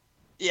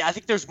 yeah, I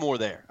think there's more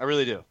there. I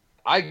really do.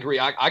 I agree.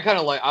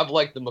 I've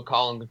liked the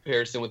McCollum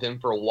comparison with him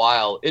for a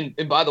while. And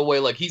by the way,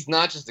 like he's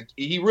not just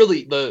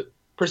the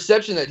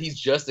perception that he's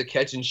just a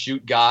catch and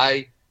shoot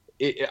guy,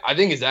 I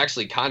think is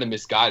actually kind of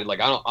misguided.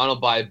 Like I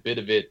don't buy a bit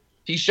of it.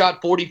 He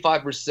shot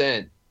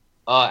 45%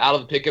 out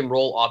of the pick and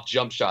roll off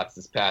jump shots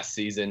this past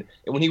season.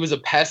 And when he was a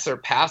passer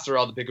out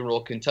of the pick and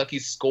roll, Kentucky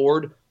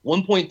scored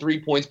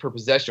 1.3 points per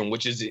possession,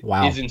 which is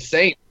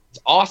insane. It's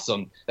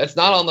awesome. That's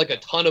not on like a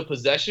ton of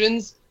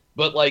possessions.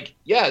 But, like,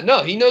 yeah,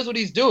 no, he knows what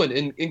he's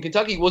doing. And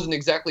Kentucky wasn't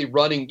exactly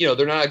running, you know,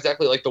 they're not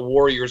exactly like the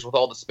Warriors with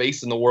all the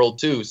space in the world,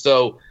 too.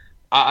 So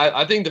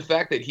I think the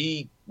fact that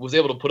he was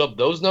able to put up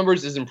those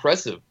numbers is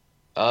impressive.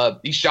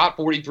 He shot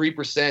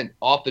 43%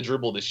 off the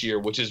dribble this year,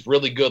 which is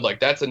really good. Like,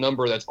 that's a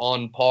number that's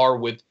on par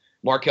with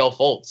Markelle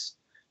Fultz.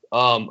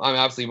 I mean,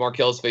 obviously,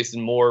 Markelle's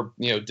facing more,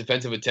 you know,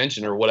 defensive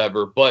attention or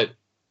whatever. But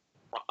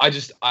I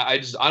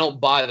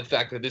don't buy the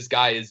fact that this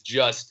guy is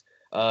just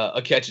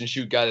a catch and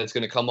shoot guy that's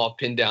going to come off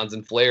pin downs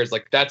and flares.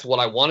 Like that's what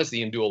I want to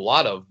see him do a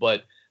lot of.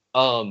 But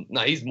no,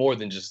 he's more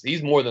than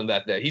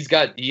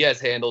that. He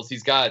has handles.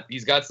 He's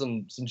got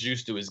some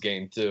juice to his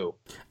game too.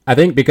 I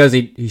think because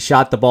he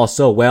shot the ball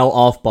so well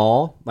off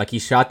ball,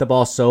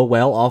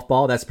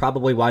 that's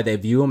probably why they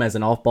view him as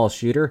an off ball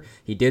shooter.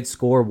 He did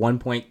score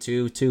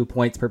 1.22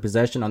 points per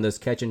possession on those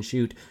catch and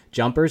shoot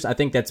jumpers. I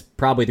think that's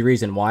probably the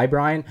reason why,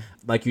 Brian,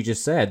 like you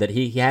just said, that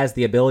he has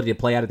the ability to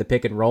play out of the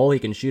pick and roll. He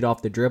can shoot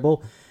off the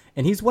dribble.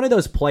 And he's one of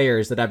those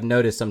players that I've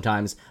noticed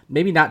sometimes,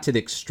 maybe not to the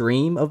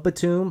extreme of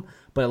Batum,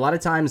 but a lot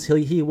of times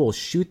he will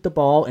shoot the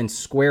ball and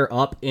square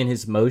up in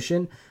his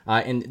motion.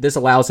 And this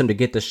allows him to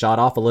get the shot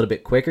off a little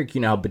bit quicker.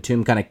 You know how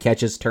Batum kind of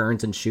catches,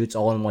 turns, and shoots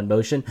all in one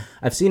motion.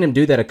 I've seen him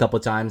do that a couple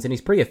of times, and he's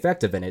pretty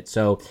effective in it.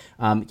 So,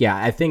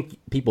 I think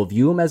people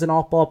view him as an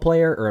off-ball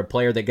player or a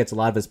player that gets a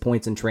lot of his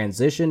points in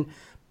transition.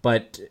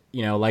 But,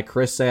 you know, like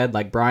Chris said,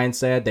 like Brian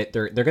said, that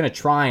they're going to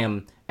try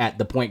him at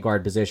the point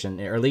guard position,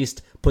 or at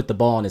least put the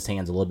ball in his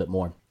hands a little bit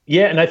more.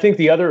 Yeah, and I think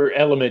the other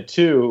element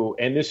too,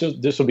 and this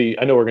will be,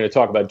 I know we're going to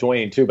talk about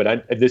Dwayne too,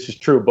 but this is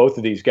true of both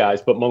of these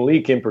guys, but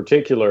Malik in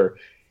particular,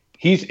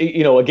 he's,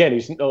 you know, again,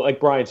 he's like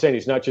Brian saying,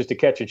 he's not just a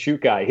catch and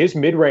shoot guy. His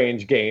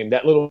mid-range game,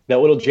 that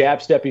little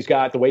jab step he's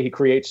got, the way he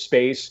creates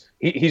space,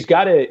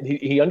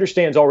 he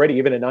understands already,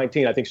 even at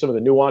 19, I think some of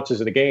the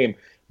nuances of the game.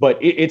 But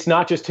it's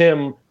not just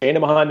him standing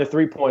behind the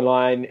three-point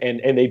line,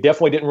 and they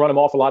definitely didn't run him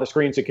off a lot of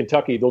screens at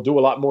Kentucky. They'll do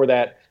a lot more of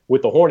that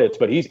with the Hornets,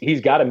 but he's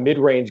got a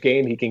mid-range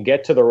game. He can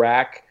get to the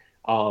rack.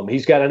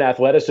 He's got an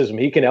athleticism.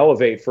 He can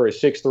elevate for a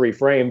 6'3"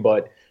 frame,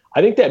 but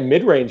I think that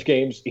mid-range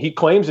games, he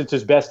claims it's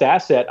his best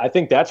asset. I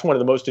think that's one of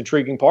the most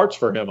intriguing parts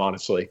for him,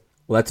 honestly.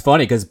 Well, that's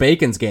funny because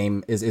Bacon's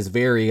game is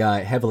very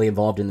heavily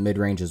involved in the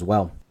mid-range as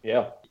well.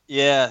 Yeah.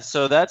 Yeah,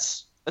 so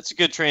that's a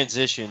good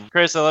transition.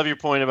 Chris, I love your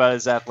point about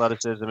his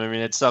athleticism. I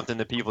mean, it's something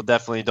that people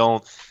definitely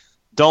don't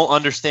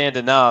understand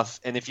enough.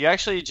 And if you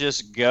actually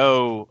just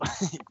go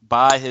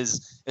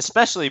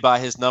especially by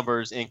his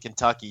numbers in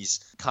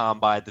Kentucky's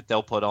combine that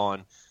they'll put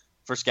on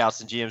for scouts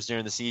and GMs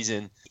during the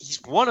season,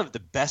 he's one of the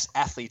best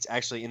athletes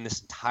actually in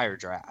this entire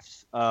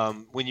draft.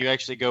 When you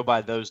actually go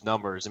by those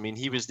numbers, I mean,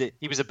 he was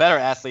a better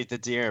athlete than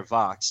De'Aaron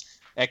Fox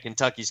at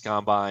Kentucky's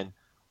combine,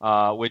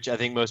 which I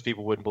think most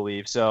people wouldn't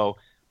believe. So,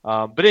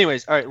 but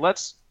anyways, all right,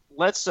 let's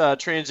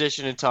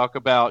transition and talk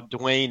about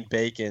Dwayne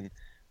Bacon,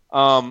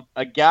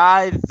 a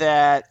guy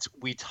that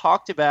we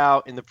talked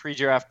about in the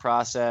pre-draft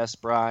process.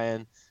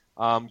 Brian,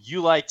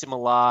 you liked him a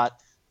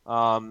lot.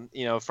 From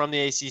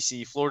the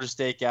ACC, Florida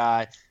State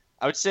guy.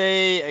 I would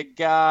say a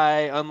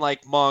guy,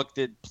 unlike Monk,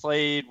 that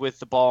played with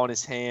the ball in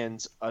his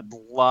hands a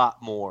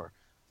lot more.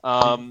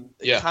 Kind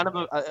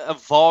of a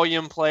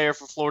volume player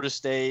for Florida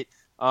State.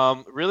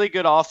 Really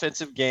good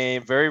offensive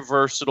game, very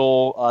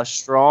versatile,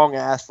 strong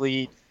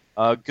athlete.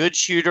 Good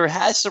shooter,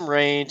 has some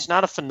range,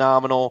 not a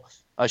phenomenal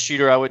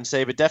shooter, I wouldn't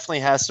say, but definitely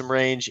has some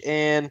range.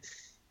 And,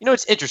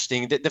 it's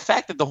interesting. The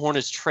fact that the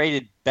Hornets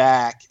traded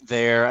back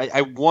there,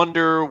 I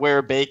wonder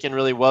where Bacon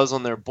really was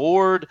on their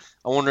board.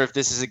 I wonder if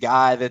this is a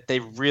guy that they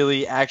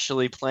really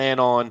actually plan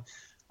on,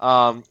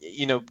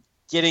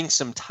 getting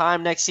some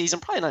time next season.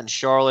 Probably not in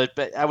Charlotte,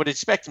 but I would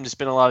expect him to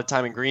spend a lot of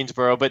time in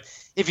Greensboro. But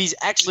if he's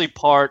actually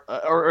part,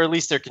 or at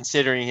least they're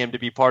considering him to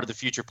be part of the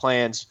future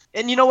plans,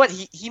 and you know what,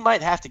 he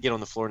might have to get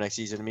on the floor next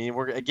season. I mean,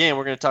 we're going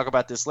to talk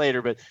about this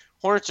later, but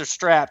Hornets are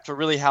strapped for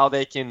really how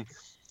they can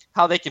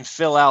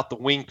fill out the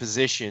wing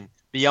position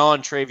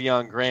beyond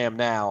Treveon Graham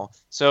now.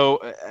 So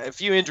a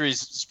few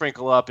injuries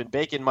sprinkle up, and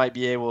Bacon might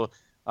be able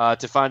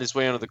to find his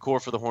way onto the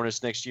court for the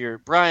Hornets next year.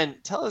 Brian,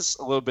 tell us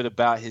a little bit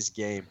about his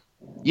game.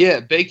 Yeah,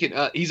 Bacon,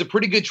 he's a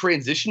pretty good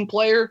transition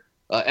player.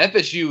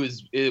 FSU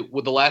is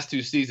with the last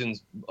two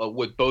seasons,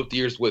 with both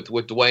years with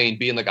Dwayne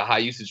being like a high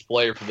usage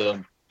player for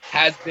them,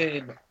 has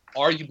been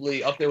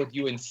arguably up there with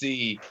UNC,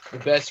 the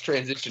best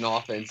transition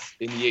offense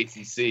in the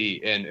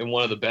ACC and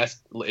one of the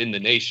best in the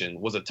nation.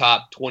 Was a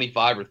top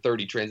 25 or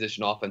 30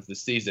 transition offense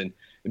this season.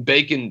 And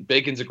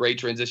Bacon's a great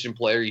transition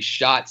player. He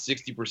shot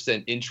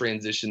 60% in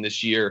transition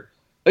this year.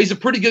 He's a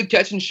pretty good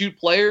catch and shoot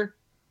player.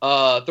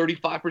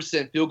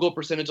 35% field goal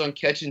percentage on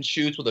catch and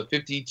shoots with a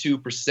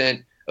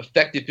 52%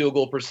 effective field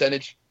goal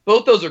percentage.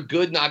 Both those are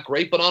good, not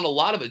great, but on a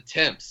lot of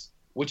attempts,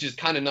 which is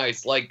kind of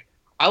nice. Like,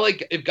 I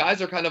like if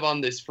guys are kind of on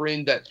this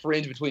fringe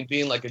between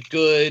being like a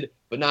good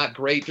but not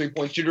great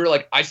 3-point shooter.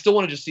 Like, I still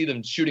want to just see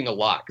them shooting a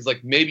lot because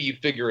like maybe you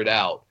figure it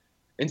out.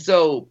 And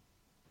so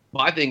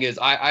my thing is,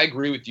 I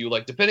agree with you.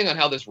 Like, depending on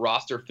how this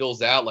roster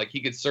fills out, like he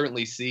could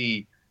certainly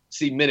see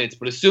minutes,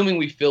 but assuming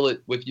we fill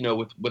it with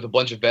with a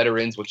bunch of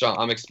veterans, which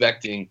I'm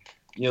expecting,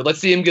 let's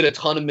see him get a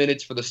ton of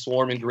minutes for the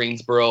Swarm in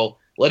Greensboro.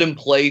 Let him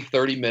play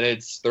 30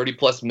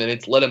 plus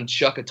minutes. Let him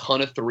chuck a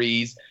ton of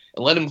threes,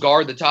 and let him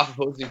guard the top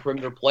opposing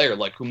perimeter player,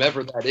 like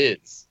whomever that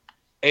is.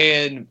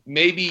 And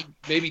maybe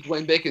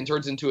Dwayne Bacon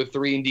turns into a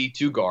 3-and-D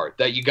 2 guard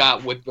that you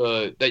got with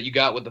the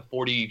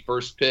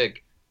 41st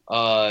pick,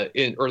 the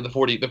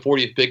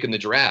 40th pick in the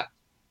draft.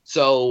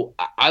 So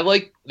I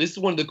like, this is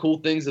one of the cool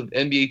things of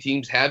NBA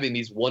teams having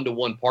these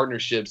one-to-one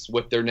partnerships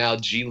with their now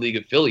G League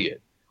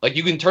affiliate. Like,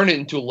 you can turn it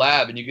into a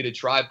lab and you get to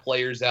try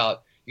players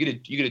out. You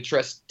get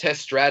to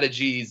test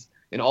strategies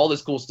and all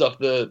this cool stuff.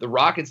 The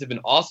Rockets have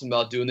been awesome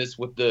about doing this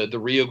with the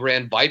Rio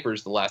Grande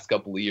Vipers the last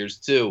couple of years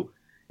too.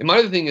 And my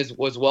other thing is,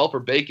 as well, for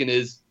Bacon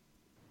is,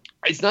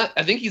 I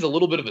think he's a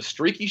little bit of a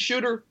streaky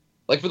shooter.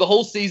 Like, for the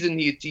whole season,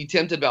 he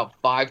attempted about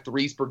 5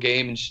 threes per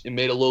game and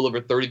made a little over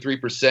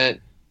 33%.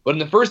 But in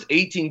the first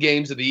 18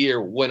 games of the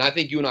year, when I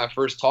think you and I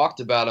first talked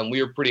about him,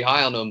 we were pretty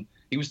high on him.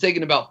 He was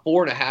taking about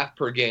 4.5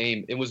 per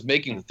game and was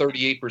making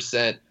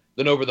 38%.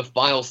 Then over the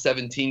final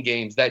 17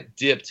 games, that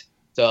dipped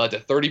to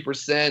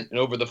 30%, and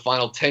over the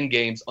final 10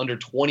 games, under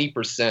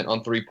 20%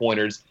 on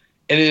three-pointers.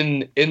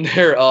 And in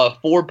their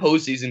 4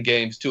 postseason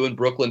games, 2 in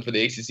Brooklyn for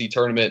the ACC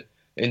tournament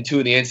and 2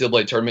 in the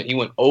NCAA tournament, he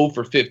went 0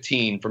 for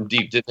 15 from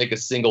deep. Didn't make a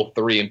single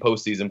 3 in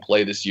postseason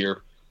play this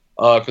year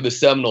for the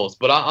Seminoles.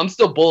 But I'm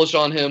still bullish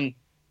on him.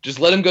 Just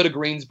let him go to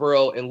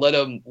Greensboro and let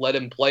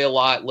him play a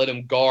lot. Let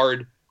him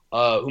guard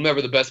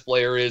whomever the best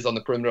player is on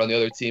the perimeter on the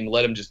other team.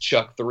 Let him just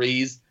chuck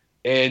threes.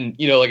 And,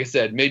 like I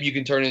said, maybe you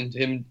can turn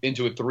him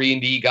into a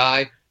 3-and-D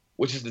guy,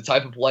 which is the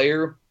type of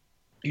player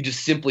you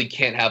just simply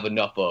can't have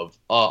enough of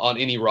on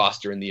any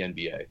roster in the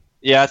NBA.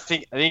 Yeah, I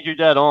think you're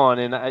dead on,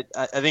 and I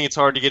think it's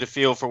hard to get a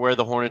feel for where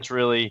the Hornets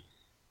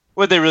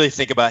what they really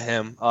think about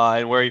him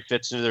and where he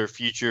fits into their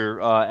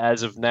future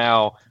as of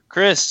now.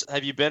 Chris,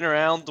 have you been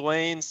around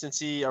Dwayne since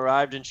he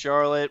arrived in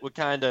Charlotte? What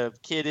kind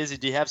of kid is he?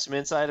 Do you have some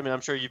insight? I mean,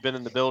 I'm sure you've been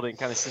in the building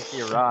kind of since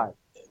he arrived.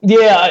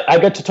 Yeah, I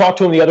got to talk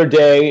to him the other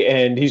day,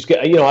 and he's got,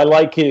 I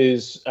like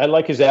his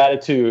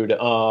attitude.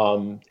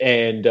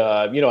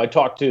 I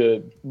talked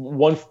to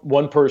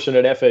one person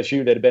at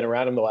FSU that had been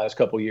around him the last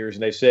couple of years,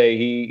 and they say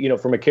he,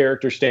 from a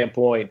character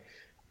standpoint,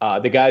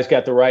 the guy's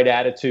got the right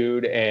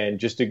attitude and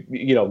just a,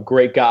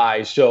 great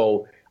guy.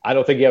 So I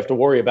don't think you have to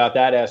worry about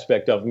that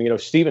aspect of him.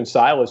 Stephen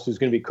Silas, who's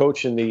going to be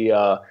coaching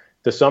the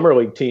summer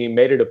league team,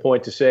 made it a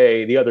point to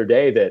say the other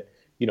day that,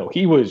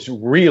 he was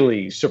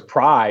really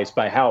surprised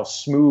by how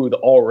smooth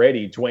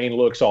already Dwayne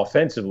looks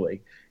offensively.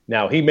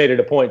 Now, he made it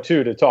a point,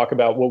 too, to talk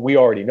about what we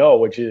already know,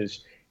 which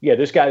is,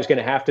 this guy's going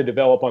to have to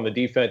develop on the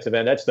defensive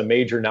end. That's the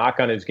major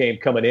knock on his game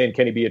coming in.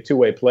 Can he be a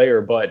two-way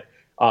player? But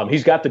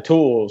he's got the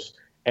tools.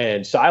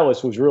 And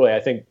Silas was really, I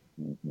think,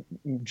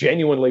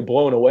 genuinely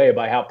blown away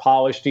by how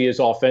polished he is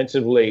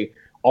offensively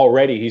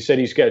already. He said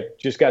he's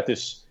got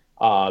this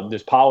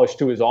polish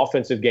to his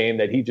offensive game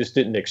that he just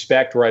didn't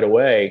expect right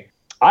away.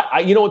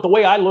 The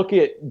way I look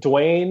at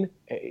Dwayne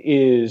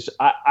is,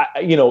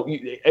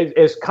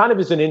 as kind of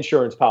as an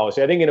insurance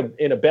policy. I think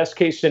in a best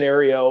case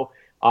scenario,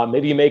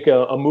 maybe you make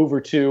a move or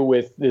two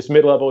with this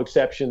mid-level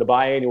exception, the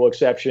biannual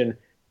exception.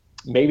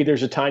 Maybe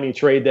there's a tiny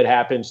trade that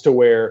happens to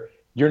where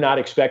you're not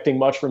expecting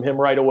much from him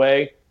right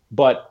away.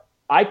 But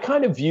I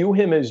kind of view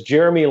him as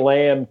Jeremy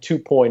Lamb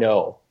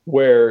 2.0,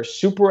 where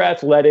super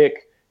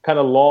athletic, kind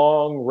of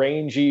long,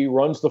 rangy,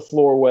 runs the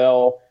floor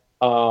well.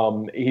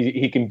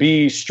 He can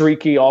be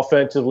streaky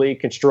offensively,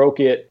 can stroke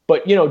it.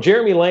 But,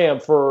 Jeremy Lamb,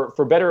 for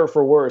better or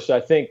for worse, I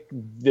think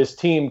this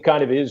team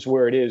kind of is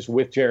where it is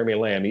with Jeremy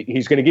Lamb.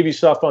 He's going to give you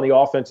stuff on the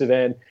offensive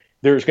end.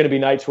 There's going to be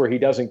nights where he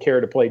doesn't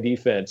care to play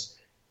defense.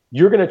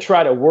 You're going to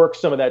try to work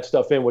some of that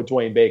stuff in with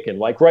Dwayne Bacon.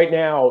 Like right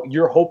now,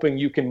 you're hoping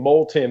you can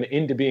mold him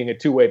into being a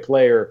two-way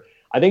player.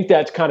 I think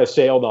that's kind of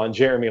sailed on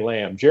Jeremy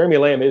Lamb. Jeremy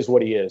Lamb is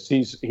what he is.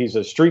 He's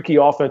a streaky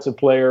offensive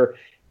player.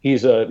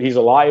 He's a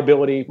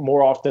liability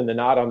more often than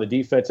not on the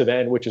defensive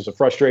end, which is a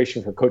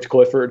frustration for Coach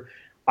Clifford.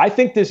 I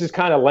think this is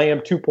kind of Lamb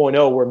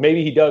 2.0, where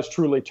maybe he does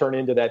truly turn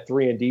into that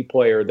 3-and-D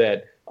player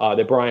that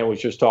Brian was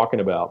just talking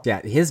about.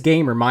 Yeah, his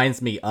game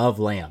reminds me of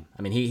Lamb.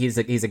 I mean, he's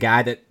a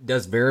guy that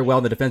does very well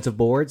in the defensive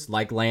boards,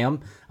 like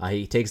Lamb.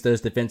 He takes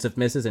those defensive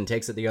misses and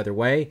takes it the other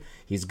way.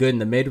 He's good in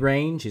the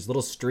mid-range. He's a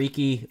little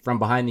streaky from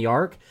behind the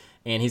arc.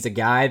 And he's a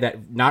guy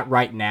that, not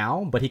right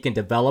now, but he can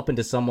develop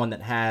into someone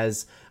that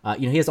has,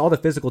 he has all the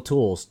physical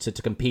tools to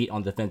compete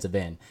on the defensive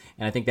end.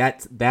 And I think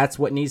that's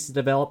what needs to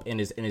develop,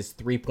 and his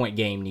 3-point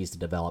game needs to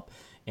develop.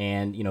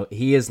 And,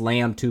 he is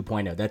Lamb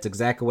 2.0. That's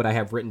exactly what I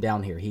have written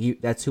down here.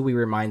 That's who he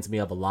reminds me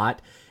of a lot.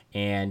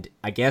 And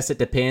I guess it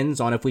depends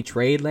on if we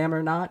trade Lamb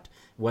or not,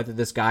 whether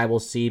this guy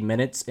will see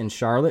minutes in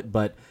Charlotte.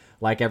 But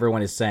like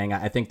everyone is saying,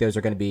 I think those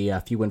are going to be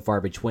few and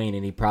far between,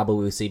 and he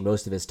probably will see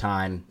most of his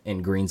time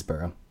in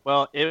Greensboro.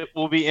 Well, it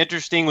will be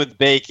interesting with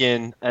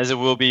Bacon as it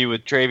will be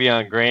with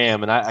Treveon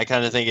Graham, and I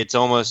kind of think it's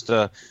almost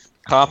a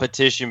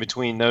competition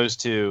between those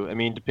two. I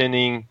mean,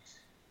 depending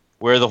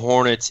where the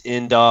Hornets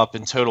end up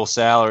in total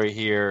salary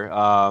here,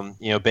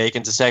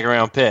 Bacon's a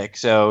second-round pick,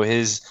 so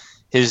his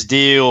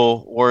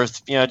deal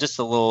worth just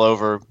a little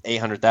over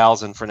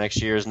 $800,000 for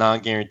next year is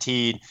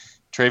non-guaranteed.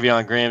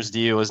 Treveon Graham's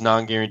deal is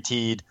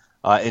non-guaranteed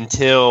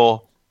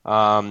until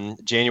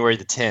January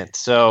the 10th.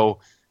 So.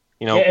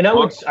 And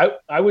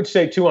I would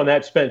say too on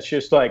that, Spence,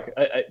 just like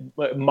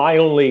my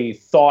only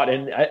thought,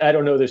 and I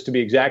don't know this to be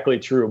exactly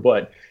true,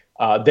 but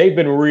they've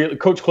been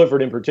Coach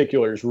Clifford in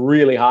particular is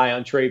really high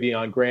on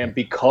Treveon Graham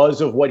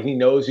because of what he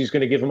knows he's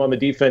going to give him on the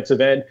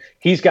defensive end.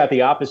 He's got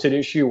the opposite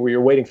issue where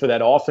you're waiting for that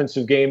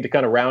offensive game to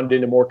kind of round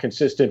into more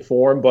consistent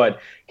form,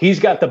 but he's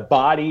got the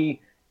body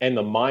and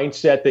the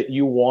mindset that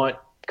you want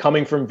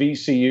coming from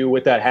VCU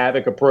with that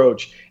havoc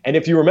approach. And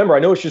if you remember, I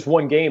know it's just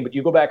one game, but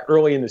you go back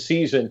early in the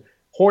season,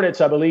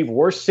 Hornets, I believe,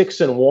 were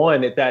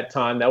 6-1 at that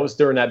time. That was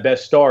during that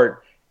best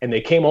start. And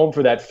they came home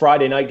for that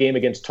Friday night game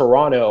against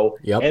Toronto.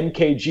 Yep.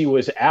 MKG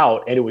was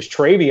out, and it was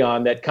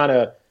Treveon that kind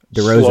of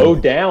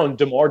slowed down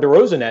DeMar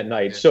DeRozan that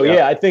night. So,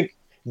 yeah, I think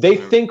they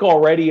think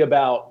already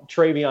about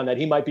Treveon that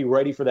he might be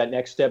ready for that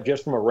next step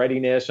just from a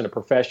readiness and a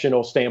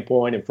professional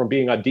standpoint, and from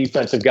being a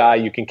defensive guy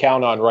you can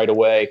count on right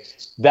away.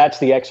 That's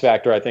the X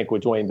factor, I think,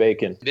 with Dwayne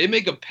Bacon. They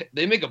make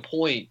a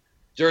point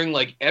during,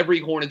 like, every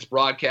Hornets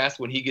broadcast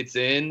when he gets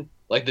in,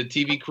 like the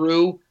TV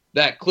crew,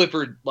 that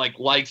Clifford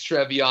likes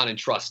Treveon and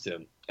trusts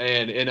him,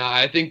 and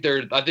I think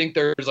there's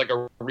like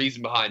a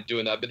reason behind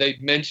doing that. But they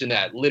mention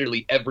that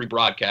literally every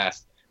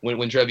broadcast when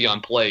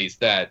Treveon plays,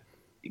 that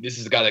this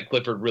is a guy that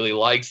Clifford really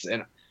likes.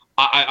 And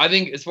I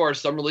think as far as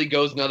Summer League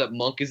goes, now that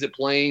Monk isn't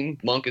playing,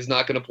 Monk is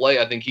not going to play.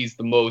 I think he's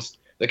the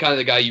kind of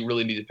the guy you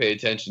really need to pay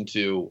attention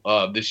to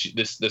this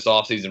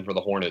offseason for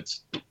the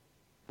Hornets.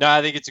 No,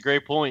 I think it's a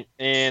great point,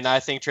 and I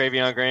think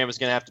Treveon Graham is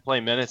going to have to play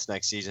minutes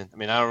next season. I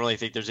mean, I don't really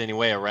think there's any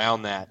way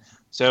around that.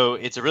 So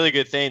it's a really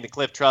good thing that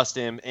Cliff trusts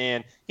him.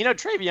 And,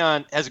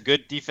 Treveon has a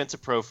good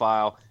defensive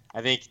profile.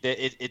 I think that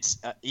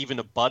it's even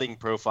a budding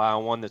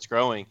profile, one that's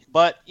growing.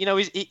 But,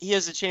 he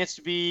has a chance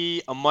to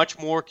be a much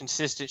more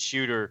consistent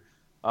shooter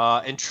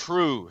and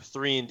true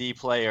 3-and-D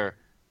player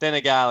than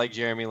a guy like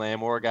Jeremy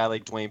Lamb or a guy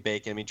like Dwayne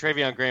Bacon. I mean,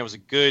 Treveon Graham was a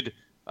good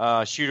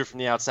shooter from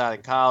the outside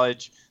in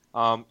college.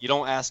 You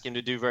don't ask him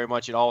to do very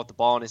much at all with the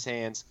ball in his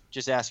hands.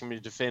 Just ask him to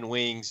defend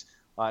wings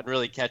and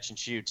really catch and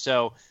shoot.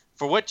 So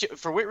for what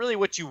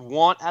you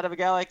want out of a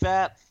guy like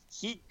that,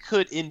 he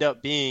could end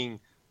up being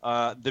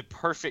the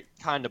perfect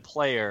kind of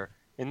player.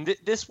 And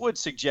this would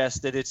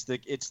suggest that it's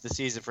the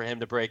season for him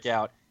to break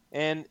out.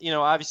 And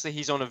obviously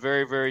he's on a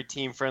very, very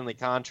team friendly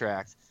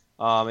contract,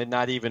 and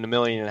not even $1.5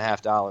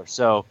 million.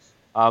 So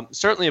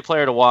certainly a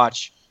player to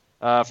watch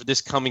for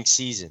this coming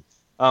season.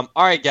 All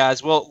right,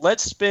 guys. Well,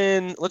 let's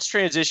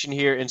transition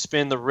here and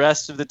spend the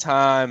rest of the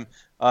time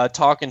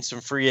talking some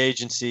free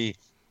agency.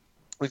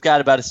 We've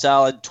got about a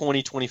solid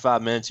 20,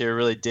 25 minutes here to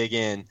really dig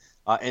in.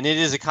 And it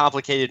is a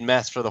complicated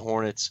mess for the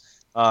Hornets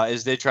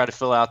as they try to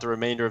fill out the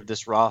remainder of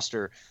this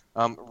roster.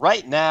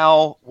 Right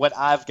now, what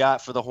I've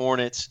got for the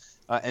Hornets,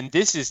 and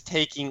this is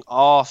taking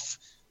off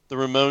the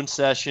Ramon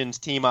Sessions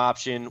team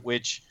option,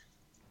 which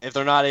if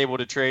they're not able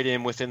to trade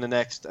him within the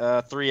next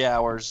 3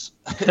 hours,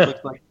 it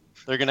looks like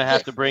they're going to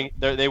have to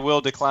they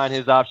will decline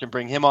his option,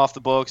 bring him off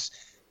the books.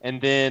 And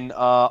then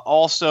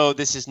also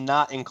this is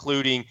not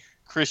including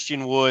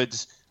Christian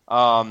Woods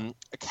a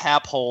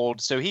cap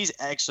hold. So he's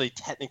actually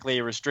technically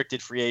a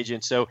restricted free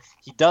agent. So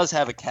he does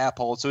have a cap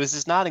hold. So this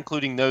is not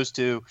including those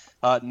two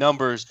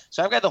numbers.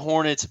 So I've got the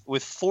Hornets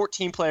with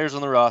 14 players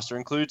on the roster,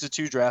 includes the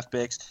 2 draft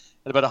picks,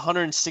 at about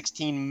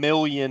 $116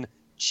 million,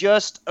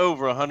 just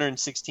over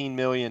 $116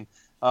 million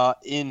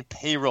in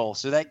payroll.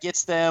 So that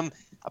gets them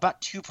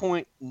about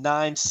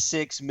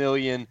 $2.96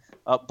 million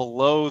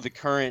below the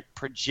current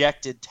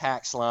projected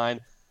tax line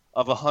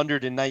of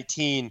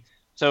 $119.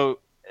 So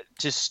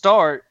to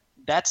start,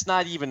 that's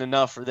not even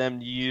enough for them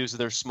to use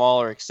their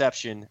smaller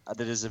exception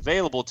that is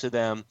available to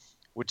them,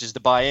 which is the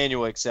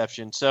biannual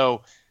exception.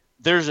 So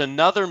there's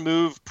another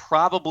move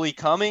probably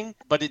coming,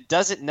 but it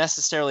doesn't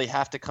necessarily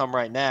have to come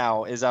right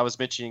now. As I was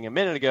mentioning a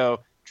minute ago,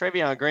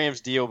 Treveon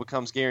Graham's deal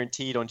becomes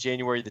guaranteed on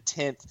January the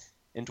 10th,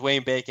 and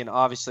Dwayne Bacon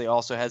obviously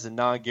also has a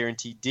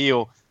non-guaranteed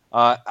deal.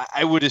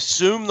 I would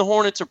assume the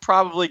Hornets are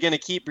probably going to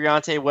keep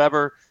Deontay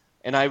Weber,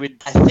 and I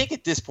think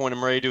at this point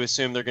I'm ready to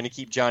assume they're going to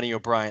keep Johnny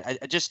O'Brien.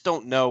 I just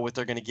don't know what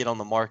they're going to get on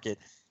the market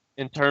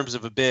in terms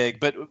of a big,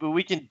 but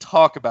we can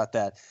talk about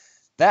that.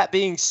 That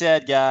being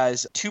said,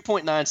 guys,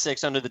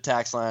 2.96 under the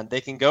tax line. They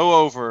can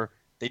go over.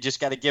 They just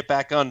got to get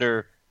back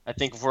under. I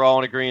think if we're all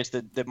in agreement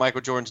that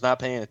Michael Jordan's not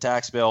paying a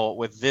tax bill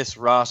with this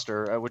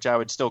roster, which I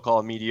would still call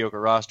a mediocre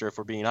roster if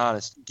we're being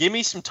honest. Give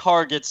me some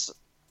targets.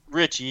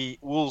 Richie,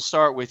 we'll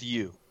start with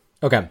you.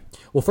 Okay.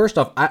 Well, first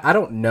off, I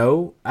don't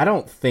know. I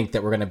don't think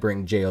that we're going to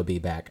bring J.O.B.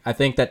 back. I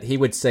think that he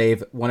would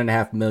save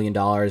 $1.5 million.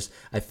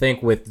 I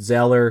think with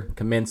Zeller,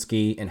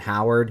 Kaminsky, and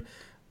Howard,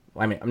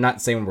 I mean, I'm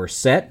not saying we're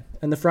set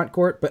in the front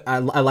court, but I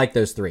like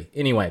those 3.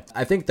 Anyway,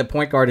 I think the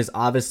point guard is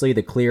obviously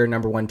the clear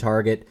number 1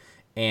 target,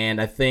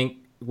 and I think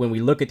when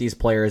we look at these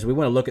players, we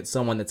want to look at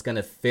someone that's going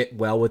to fit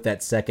well with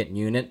that second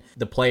unit.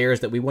 The players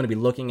that we want to be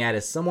looking at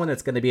is someone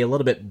that's going to be a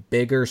little bit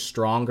bigger,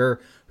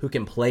 stronger, who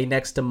can play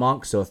next to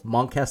Monk. So if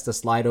Monk has to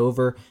slide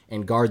over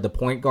and guard the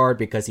point guard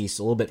because he's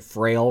a little bit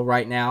frail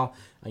right now,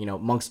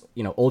 Monk's,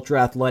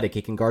 ultra athletic.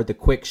 He can guard the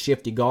quick,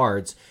 shifty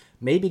guards.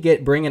 Maybe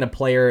bring in a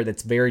player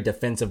that's very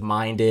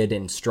defensive-minded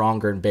and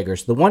stronger and bigger.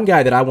 So the one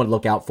guy that I want to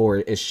look out for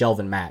is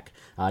Shelvin Mack.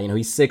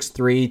 He's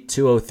 6'3",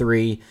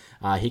 203.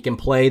 He can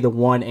play the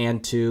 1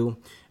 and 2.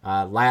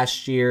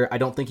 Last year, I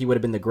don't think he would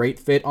have been the great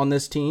fit on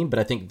this team, but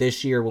I think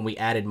this year when we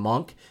added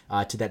Monk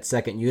to that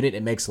second unit,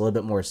 it makes a little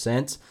bit more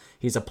sense.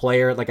 He's a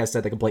player, like I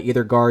said, that can play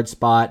either guard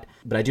spot,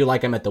 but I do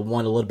like him at the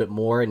 1 a little bit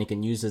more, and he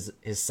can use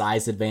his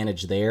size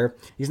advantage there.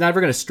 He's not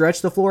ever going to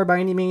stretch the floor by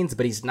any means,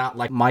 but he's not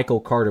like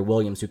Michael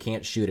Carter-Williams, who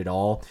can't shoot at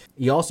all.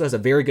 He also has a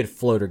very good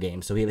floater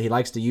game, so he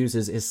likes to use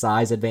his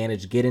size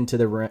advantage, get to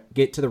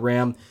the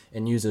rim,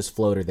 and use his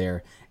floater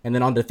there. And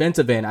then on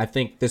defensive end, I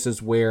think this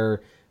is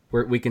where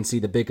we can see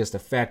the biggest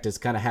effect is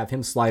kind of have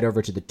him slide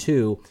over to the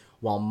 2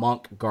 while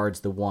Monk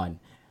guards the 1.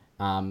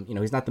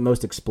 He's not the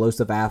most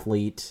explosive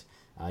athlete.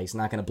 He's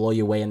not going to blow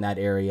you away in that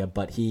area,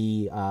 but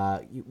he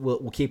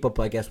will keep up,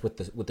 I guess,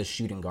 with the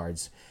shooting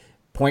guards.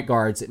 Point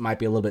guards, it might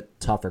be a little bit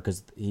tougher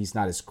because he's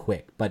not as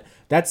quick. But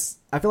I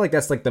feel like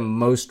that's like the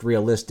most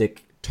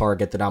realistic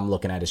target that I'm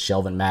looking at is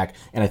Shelvin Mack,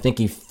 and I think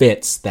he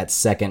fits that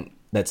second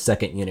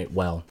unit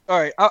well. All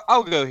right,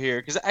 I'll go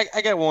here because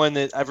I got one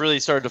that I've really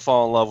started to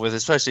fall in love with,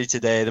 especially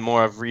today. The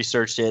more I've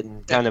researched it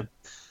and kind of,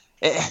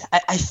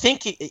 I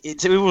think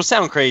it will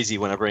sound crazy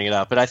when I bring it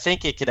up, but I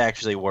think it could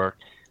actually work.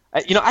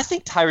 I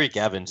think Tyreke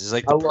Evans is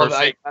like the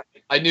perfect.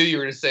 I knew you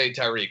were going to say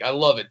Tyreke. I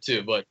love it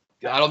too, but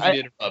I don't mean to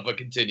interrupt, but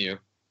continue.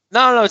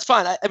 No, it's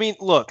fine. I mean,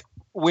 look,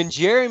 when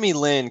Jeremy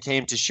Lin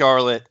came to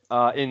Charlotte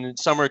in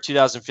summer of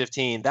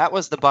 2015, that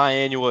was the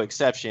biannual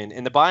exception.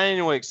 And the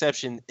biannual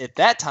exception at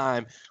that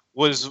time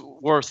was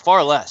worth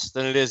far less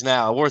than it is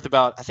now, worth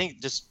about, I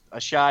think, just a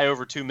shy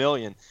over $2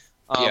 million.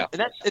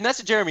 And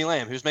that's a Jeremy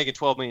Lamb, who's making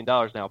 $12 million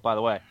now, by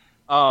the way.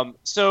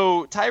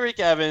 So Tyreke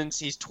Evans,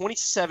 he's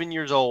 27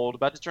 years old,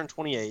 about to turn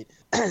 28,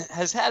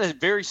 has had a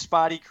very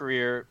spotty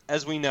career,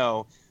 as we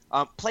know.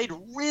 Played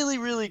really,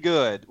 really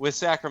good with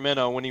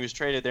Sacramento when he was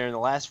traded there in the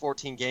last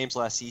 14 games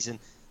last season.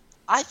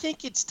 I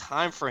think it's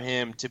time for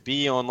him to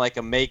be on like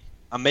a make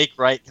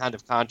right kind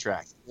of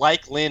contract,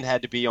 like Lynn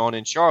had to be on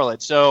in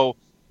Charlotte. So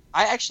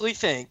I actually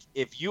think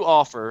if you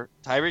offer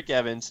Tyreke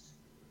Evans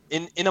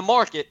in a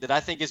market that I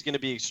think is going to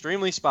be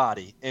extremely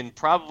spotty and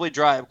probably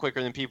dry up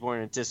quicker than people are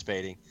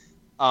anticipating,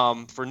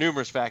 for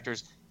numerous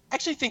factors, I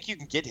actually think you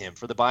can get him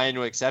for the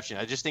biannual exception.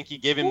 I just think you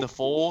give him the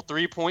full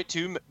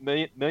 $3.2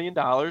 million,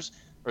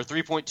 or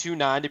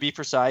 $3.29 to be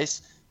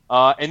precise,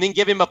 and then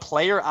give him a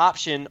player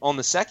option on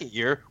the second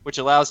year, which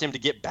allows him to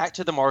get back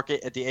to the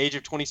market at the age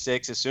of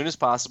 26 as soon as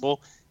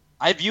possible.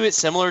 I view it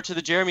similar to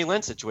the Jeremy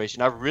Lin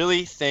situation. I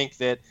really think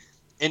that,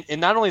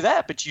 and not only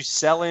that, but you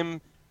sell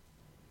him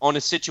on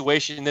a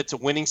situation that's a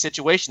winning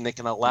situation that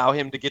can allow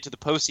him to get to the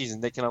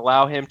postseason, that can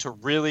allow him to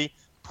really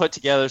put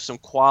together some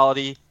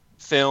quality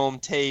film,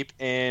 tape,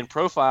 and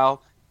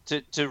profile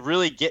to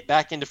really get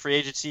back into free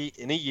agency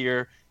in a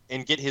year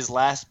and get his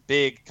last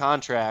big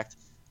contract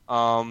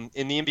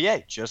in the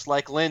NBA, just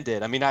like Lynn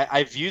did. I mean,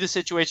 I view the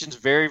situations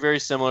very, very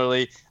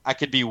similarly. I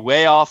could be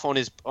way off on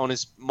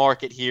his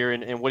market here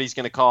and what he's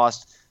going to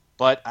cost,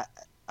 but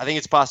I think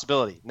it's a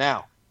possibility.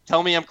 Now,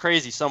 tell me I'm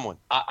crazy, someone.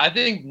 I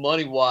think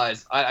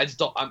money-wise, I just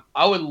don't –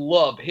 I would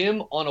love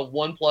him on a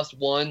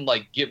 1+1,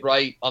 like get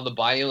right on the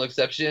biennial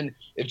exception.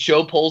 If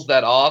Cho pulls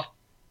that off,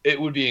 it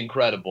would be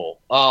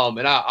incredible.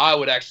 And I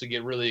would actually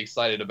get really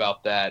excited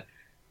about that.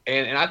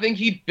 And I think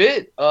he'd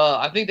fit.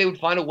 I think they would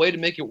find a way to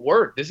make it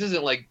work. This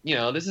isn't like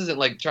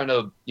trying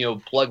to,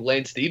 plug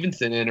Lane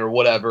Stevenson in or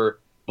whatever.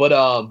 But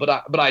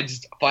I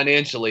just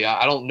financially,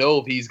 I don't know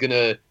if he's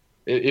gonna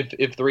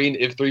if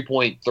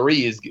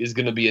 3.3 is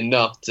gonna be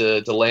enough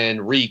to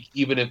land Reek,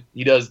 even if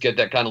he does get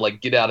that kind of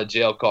like get out of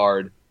jail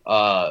card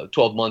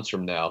 12 months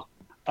from now.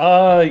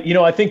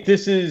 I think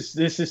this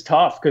is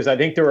tough because I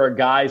think there are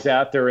guys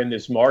out there in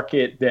this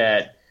market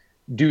that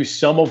do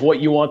some of what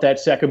you want that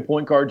second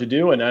point guard to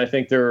do, and I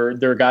think there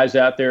are guys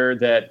out there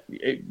that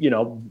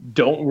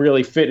don't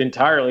really fit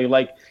entirely.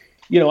 Like,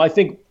 I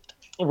think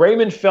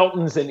Raymond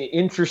Felton's an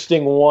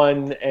interesting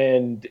one,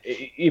 and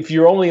if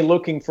you're only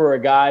looking for a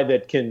guy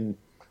that can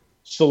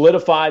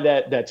solidify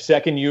that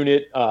second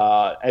unit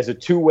as a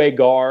two-way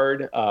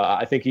guard,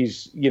 I think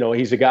he's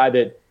a guy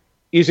that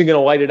isn't going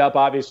to light it up,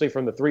 obviously,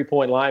 from the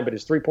three-point line, but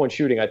his three-point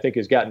shooting, I think,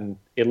 has gotten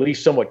at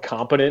least somewhat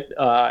competent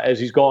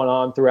as he's gone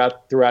on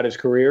throughout his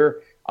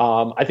career.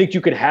 I think you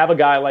could have a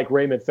guy like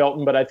Raymond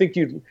Felton, but I think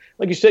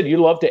like you said,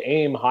 you'd love to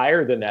aim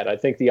higher than that. I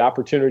think the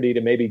opportunity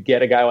to maybe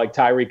get a guy like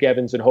Tyreke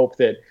Evans and hope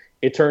that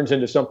it turns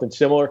into something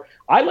similar.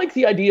 I like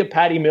the idea of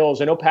Patty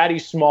Mills. I know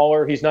Patty's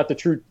smaller. He's not the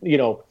true,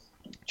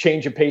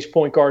 change of pace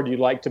point guard you'd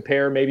like to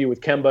pair maybe with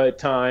Kemba at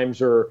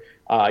times or,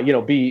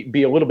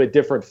 be a little bit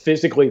different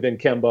physically than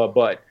Kemba,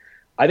 but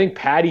I think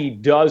Patty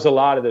does a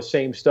lot of the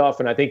same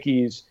stuff, and I think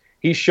he's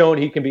shown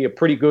he can be a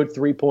pretty good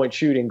three-point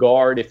shooting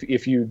guard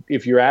if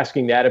you're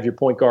asking that of your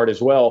point guard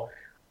as well.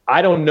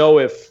 I don't know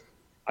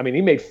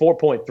he made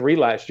 4.3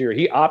 last year.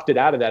 He opted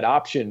out of that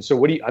option. So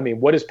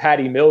what does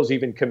Patty Mills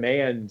even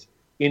command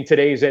in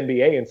today's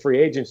NBA and free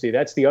agency?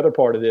 That's the other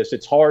part of this.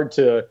 It's hard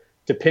to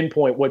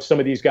pinpoint what some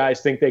of these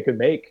guys think they could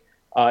make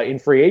in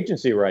free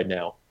agency right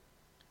now.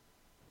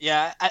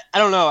 Yeah, I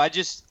don't know. I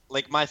just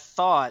my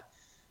thought.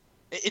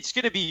 It's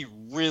going to be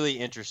really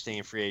interesting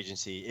in free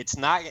agency. It's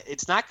not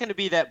going to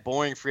be that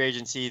boring free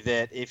agency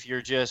that if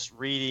you're just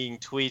reading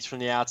tweets from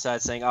the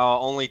outside saying, "Oh,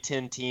 only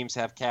 10 teams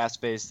have cap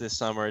space this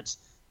summer,"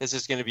 this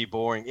is going to be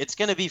boring. It's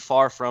going to be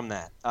far from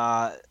that.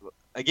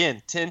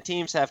 Again, 10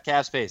 teams have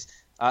cap space.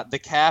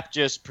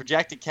 The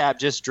projected cap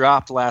just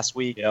dropped last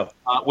week,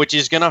 which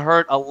is going to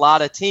hurt a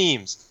lot of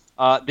teams.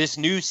 This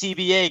new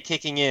CBA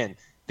kicking in.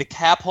 The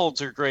cap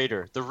holds are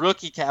greater. The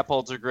rookie cap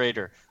holds are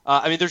greater.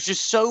 There's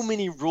just so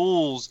many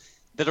rules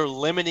that are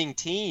limiting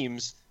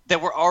teams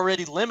that were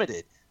already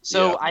limited.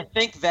 So I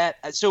think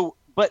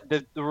but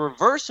the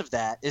reverse of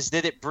that is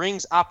that it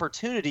brings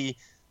opportunity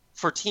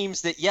for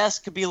teams that, yes,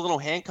 could be a little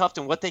handcuffed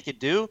in what they could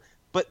do,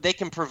 but they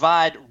can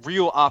provide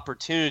real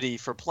opportunity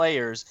for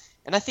players.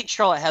 And I think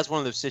Charlotte has one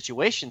of those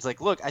situations.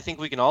 Look, I think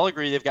we can all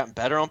agree they've gotten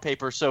better on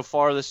paper so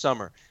far this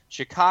summer.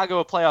 Chicago,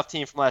 a playoff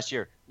team from last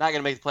year, not going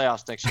to make the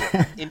playoffs next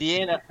year.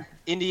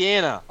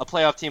 Indiana, a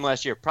playoff team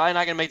last year, probably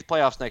not going to make the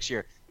playoffs next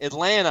year.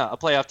 Atlanta, a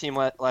playoff team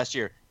last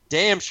year,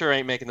 damn sure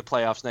ain't making the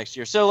playoffs next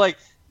year. So,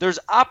 there's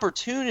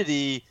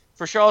opportunity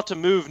for Charlotte to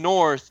move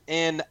north,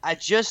 and I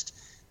just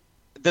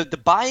the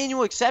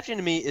biannual exception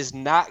to me is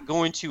not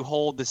going to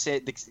hold the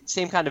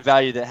same kind of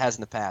value that it has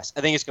in the past.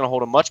 I think it's going to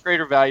hold a much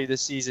greater value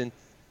this season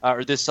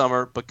or this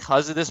summer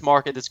because of this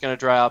market that's going to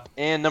dry up,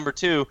 and number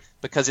two,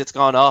 because it's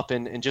gone up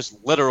in just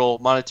literal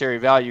monetary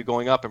value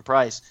going up in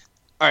price.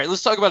 All right,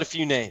 let's talk about a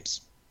few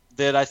names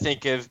that I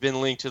think have been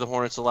linked to the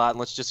Hornets a lot, and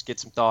let's just get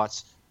some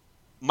thoughts.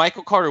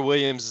 Michael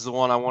Carter-Williams is the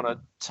one I want to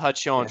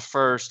touch on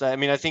first.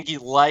 I think he,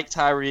 like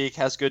Tyreke,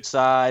 has good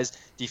size.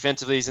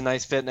 Defensively, he's a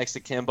nice fit next to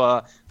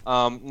Kemba.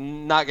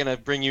 Not going to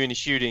bring you any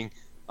shooting,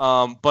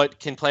 but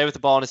can play with the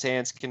ball in his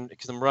hands, can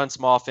run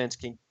some offense,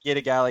 can get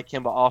a guy like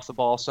Kemba off the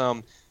ball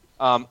some.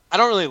 I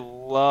don't really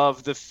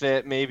love the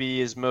fit,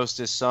 maybe as most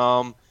as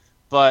some,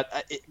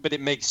 but it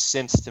makes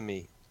sense to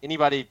me.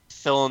 Anybody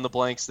fill in the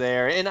blanks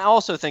there? And I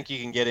also think you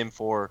can get him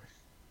for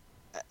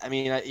 – I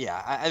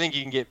think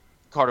you can get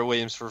Carter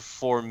Williams for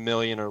 $4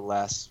 million or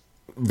less.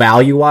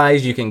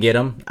 Value-wise, you can get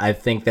him. I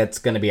think that's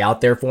going to be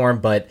out there for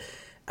him, but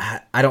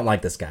I don't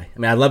like this guy.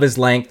 I love his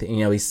length.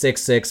 He's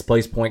 6'6",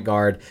 plays point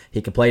guard.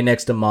 He can play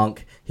next to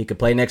Monk. He could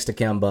play next to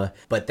Kemba,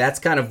 but that's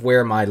kind of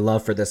where my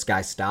love for this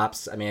guy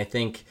stops. I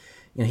think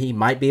he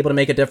might be able to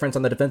make a difference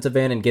on the defensive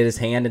end and get his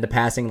hand into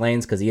passing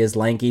lanes because he is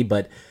lanky,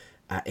 but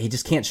he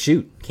just can't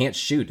shoot.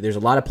 There's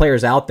a lot of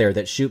players out there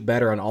that shoot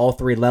better on all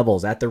three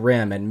levels, at the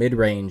rim and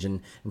mid-range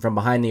and from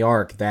behind the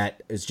arc,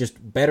 that is just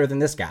better than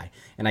this guy.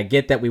 And I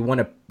get that we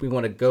want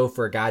to go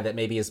for a guy that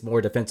maybe is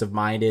more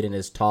defensive-minded and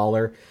is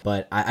taller,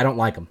 but I don't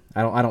like him.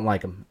 I don't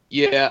like him.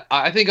 Yeah,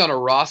 I think on a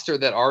roster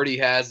that already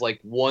has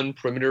one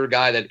perimeter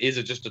guy that is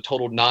just a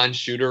total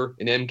non-shooter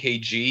in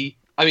MKG,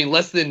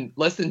 less than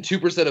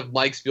 2% of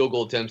Mike's field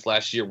goal attempts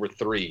last year were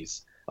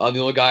threes. The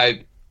only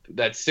guy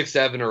that's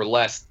 6'7" or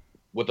less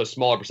with a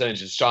smaller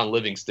percentage is Sean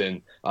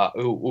Livingston,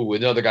 who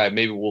another guy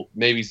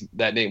maybe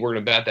that name we're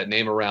going to bat that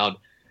name around.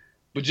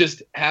 but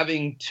just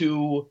having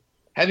two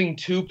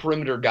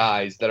perimeter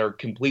guys that are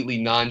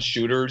completely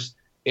non-shooters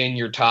in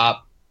your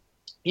top,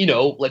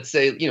 let's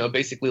say,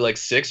 basically like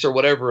 6 or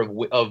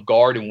whatever of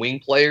guard and wing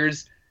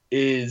players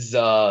is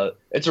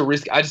it's a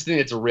risk. I just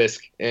think it's a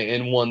risk,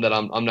 and one that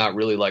I'm not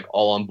really like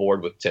all on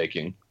board with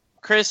taking.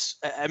 Chris,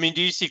 I mean,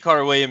 do you see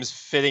Carter Williams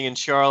fitting in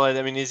Charlotte?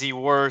 I mean, is he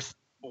worth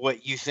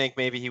what you think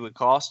maybe he would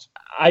cost?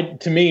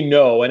 To me,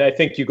 no. And I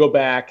think you go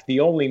back, the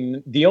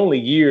only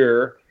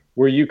year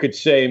where you could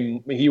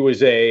say he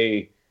was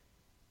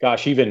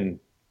even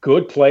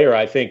good player,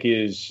 I think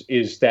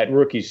is that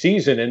rookie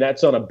season. And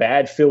that's on a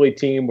bad Philly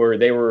team where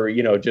they were,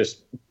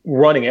 just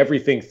running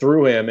everything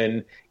through him.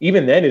 And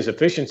even then his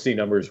efficiency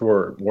numbers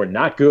were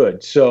not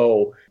good.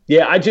 So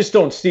yeah, I just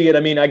don't see it.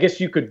 I mean, I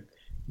guess you could,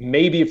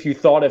 maybe if you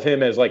thought of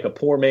him as like a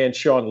poor man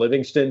Sean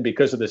Livingston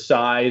because of the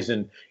size,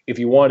 and if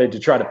you wanted to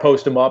try to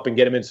post him up and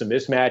get him in some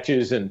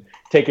mismatches and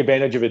take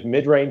advantage of his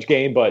mid-range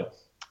game, but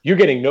you're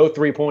getting no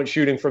three-point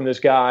shooting from this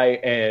guy,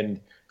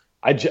 and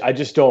I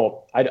just don't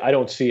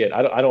see it.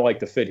 I don't like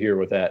the fit here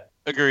with that.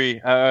 Agree.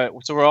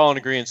 So we're all in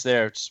agreement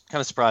there. Just kind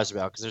of surprised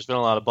about, because there's been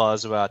a lot of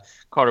buzz about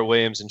Carter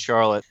Williams in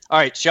Charlotte. All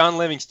right, Sean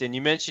Livingston.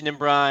 You mentioned him,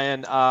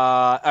 Brian.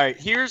 All right,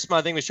 here's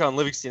my thing with Sean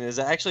Livingston is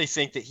I actually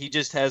think that he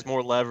just has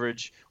more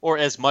leverage, or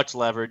as much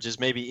leverage as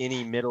maybe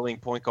any middling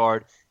point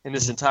guard in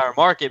this entire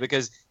market,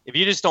 because if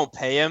you just don't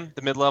pay him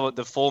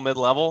the full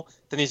mid-level,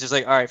 then he's just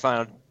like, all right, fine,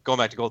 I'm going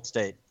back to Golden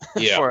State.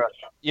 Yeah.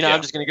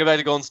 I'm just going to go back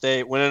to Golden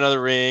State, win another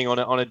ring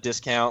on a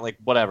discount, like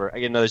whatever. I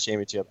get another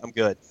championship. I'm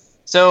good.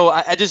 So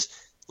I just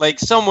 – like,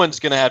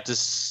 someone's going to have to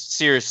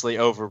seriously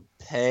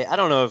overpay. I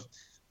don't know if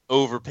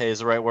overpay is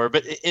the right word,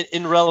 but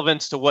in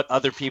relevance to what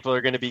other people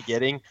are going to be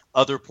getting,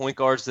 other point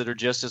guards that are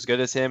just as good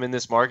as him in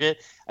this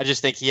market, I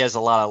just think he has a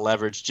lot of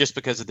leverage just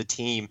because of the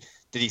team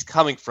that he's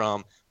coming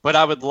from. But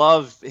I would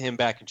love him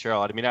back in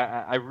Charlotte. I mean,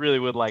 I really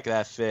would like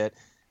that fit,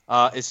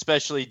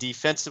 especially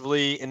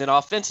defensively. And then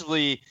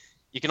offensively,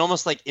 you can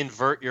almost like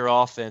invert your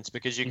offense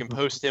because you can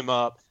post him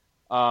up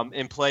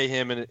and play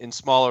him in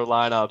smaller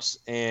lineups,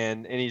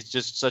 and he's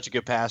just such a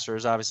good passer.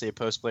 He's obviously a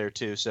post player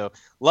too. So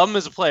love him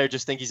as a player,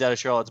 just think he's out of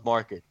Charlotte's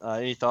market.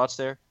 Any thoughts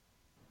there?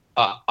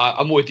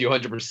 I'm with you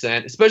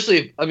 100%.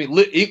 Especially,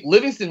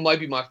 Livingston might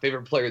be my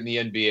favorite player in the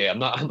NBA. I'm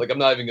not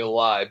even gonna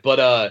lie,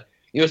 but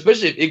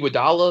especially if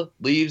Iguodala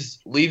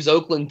leaves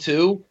Oakland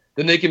too,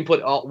 then they can put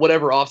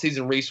whatever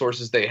offseason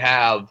resources they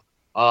have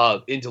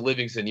into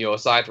Livingston.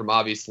 Aside from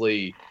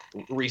obviously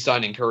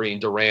re-signing Curry and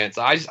Durant,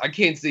 so I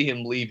can't see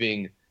him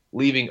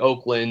leaving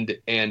Oakland,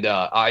 and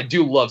I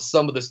do love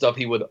some of the stuff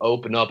he would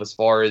open up as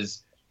far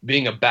as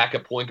being a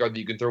backup point guard that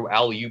you can throw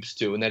alley-oops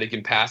to, and that he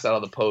can pass out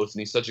of the post, and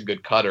he's such a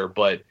good cutter.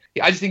 But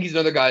I just think he's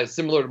another guy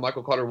similar to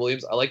Michael Carter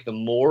Williams. I like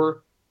them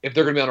more if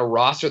they're going to be on a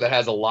roster that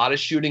has a lot of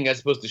shooting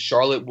as opposed to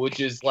Charlotte, which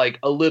is like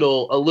a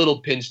little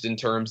pinched in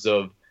terms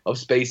of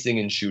spacing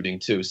and shooting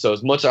too. So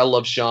as much as I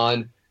love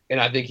Sean, and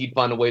I think he'd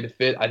find a way to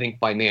fit, I think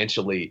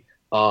financially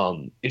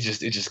it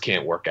just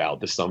can't work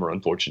out this summer,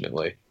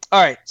 unfortunately.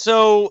 All right,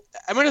 so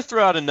I'm going to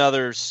throw out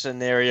another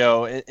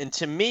scenario, and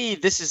to me,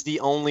 this is the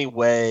only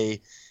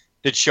way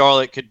that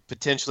Charlotte could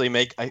potentially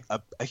make a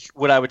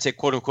what I would say,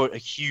 quote unquote, a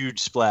huge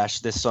splash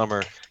this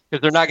summer,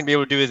 because they're not going to be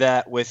able to do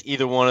that with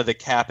either one of the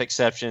cap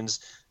exceptions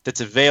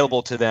that's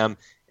available to them,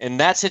 and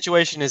that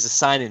situation is a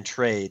sign and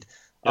trade.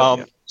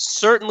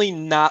 Certainly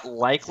not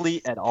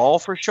likely at all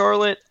for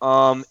Charlotte,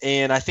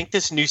 and I think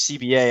this new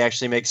CBA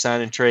actually makes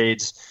sign and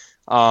trades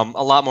a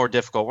lot more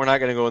difficult. We're not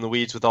going to go in the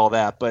weeds with all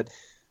that, but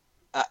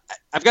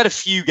I've got a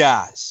few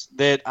guys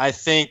that I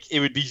think it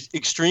would be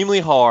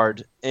extremely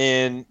hard,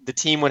 and the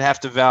team would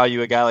have to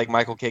value a guy like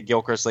Michael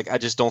Kidd-Gilchrist. Like, I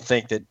just don't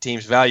think that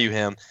teams value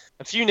him.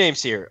 A few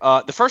names here.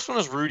 The first one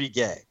is Rudy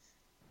Gay.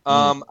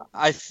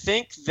 I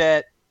think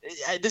that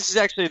this is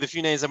actually the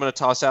few names I'm going to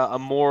toss out, a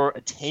more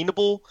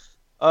attainable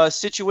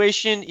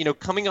situation.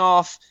 Coming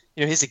off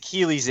his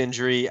Achilles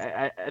injury,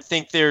 I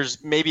think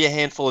there's maybe a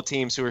handful of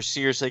teams who are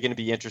seriously going to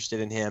be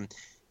interested in him,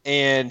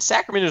 and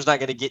Sacramento's not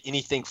going to get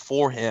anything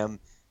for him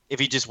if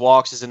he just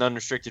walks as an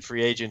unrestricted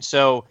free agent.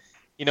 So,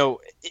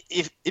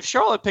 if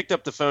Charlotte picked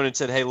up the phone and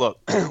said, hey, look,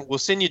 we'll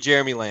send you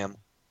Jeremy Lamb.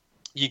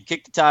 You can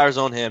kick the tires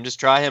on him.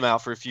 Just try him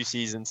out for a few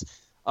seasons.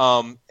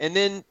 And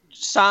then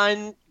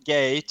sign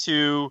Gay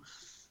to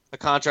a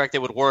contract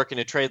that would work in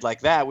a trade like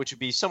that, which would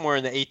be somewhere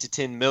in the $8 to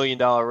 $10 million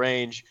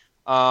range.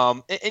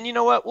 And you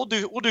know what? We'll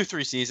do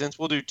 3 seasons.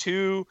 We'll do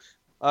 2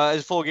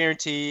 as full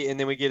guarantee, and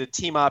then we get a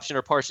team option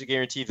or partially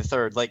guarantee the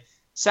third. Like,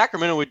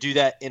 Sacramento would do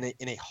that in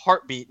a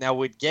heartbeat. Now,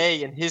 would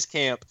Gay and his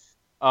camp,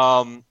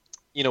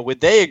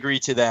 would they agree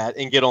to that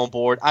and get on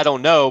board? I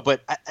don't know,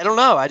 but I don't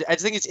know. I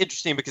just think it's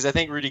interesting because I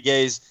think Rudy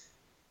Gay's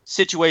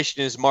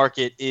situation in his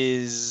market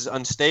is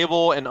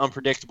unstable and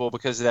unpredictable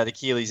because of that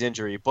Achilles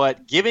injury.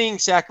 But giving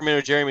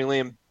Sacramento Jeremy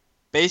Lamb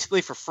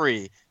basically for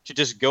free to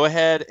just go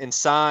ahead and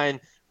sign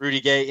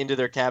Rudy Gay into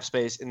their cap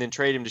space and then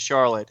trade him to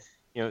Charlotte,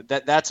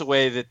 that's a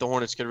way that the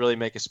Hornets could really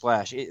make a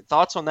splash.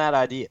 Thoughts on that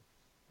idea?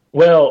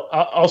 Well,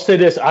 I'll say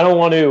this. I don't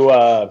want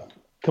to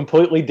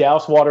completely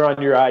douse water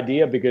on your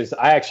idea, because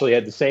I actually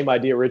had the same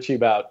idea, Richie,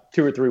 about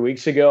 2 or 3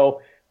 weeks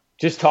ago.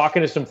 Just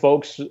talking to some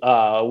folks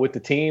with the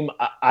team,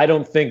 I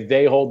don't think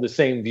they hold the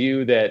same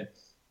view that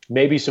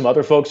maybe some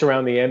other folks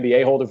around the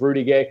NBA hold of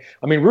Rudy Gay.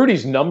 I mean,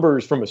 Rudy's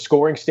numbers from a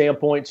scoring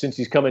standpoint since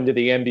he's come into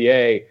the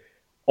NBA,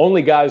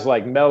 only guys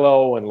like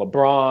Melo and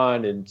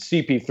LeBron and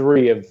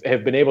CP3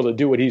 have been able to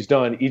do what he's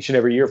done each and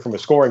every year from a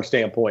scoring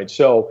standpoint.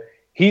 So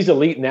he's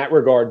elite in that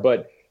regard.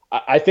 But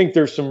I think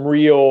there's some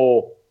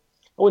real,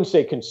 I wouldn't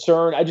say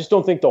concern. I just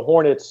don't think the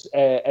Hornets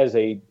as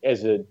a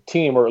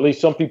team, or at least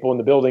some people in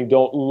the building,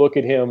 don't look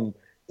at him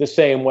the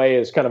same way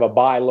as kind of a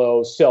buy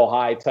low, sell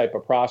high type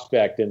of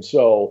prospect. And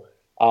so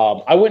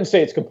I wouldn't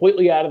say it's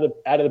completely out of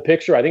the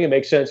picture. I think it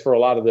makes sense for a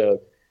lot of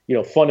the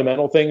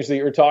fundamental things that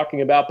you're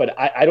talking about, but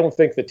I don't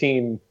think the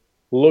team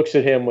looks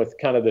at him with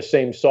kind of the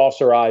same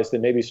saucer eyes that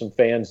maybe some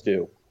fans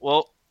do.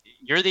 Well,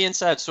 you're the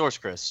inside source,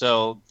 Chris.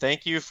 So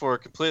thank you for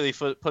completely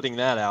putting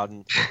that out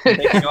and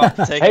taking all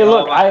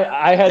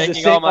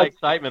my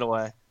excitement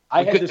away.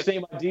 I had the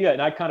same idea,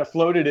 and I kind of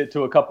floated it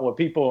to a couple of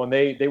people, and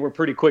they were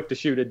pretty quick to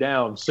shoot it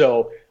down.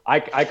 So I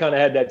kind of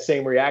had that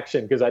same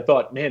reaction, because I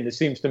thought, man, this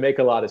seems to make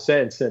a lot of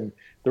sense. And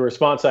the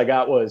response I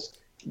got was,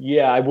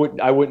 yeah, I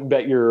wouldn't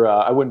bet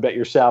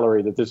your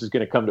salary that this is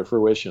going to come to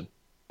fruition.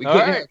 We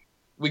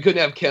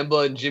couldn't have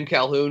Kemba and Jim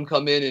Calhoun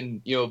come in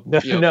and no.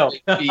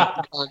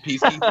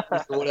 PC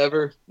or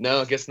whatever. No,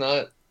 I guess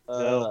not.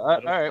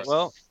 All right.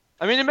 Well,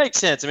 I mean, it makes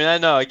sense. I mean, I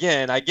know.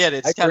 Again, I get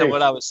it. It's kind of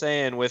what I was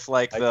saying with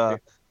like the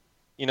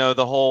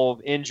whole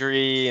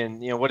injury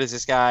and what does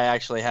this guy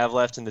actually have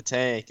left in the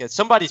tank?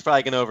 Somebody's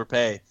probably going to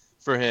overpay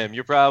for him.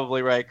 You're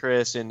probably right,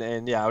 Chris.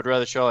 And yeah, I would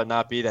rather Charlotte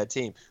not be that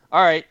team.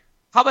 All right.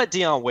 How about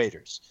Dion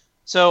Waiters?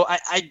 So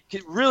I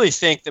really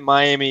think that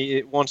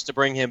Miami wants to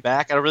bring him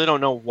back. I really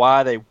don't know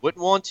why they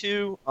wouldn't want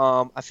to.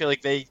 I feel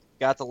like they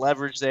got the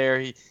leverage there.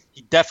 He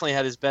definitely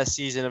had his best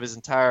season of his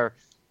entire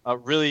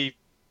really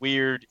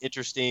weird,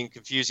 interesting,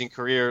 confusing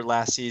career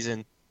last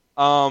season.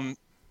 But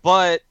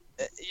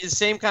the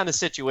same kind of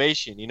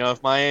situation.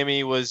 If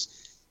Miami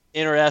was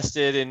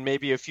interested in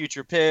maybe a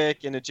future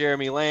pick and a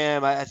Jeremy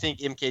Lamb, I think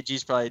MKG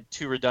is probably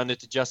too redundant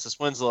to Justice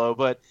Winslow.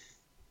 But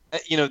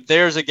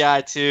there's a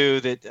guy too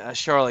that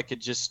Charlotte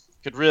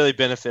could really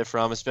benefit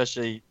from,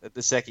 especially at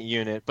the second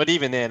unit. But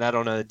even then, I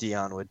don't know that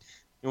Dion would.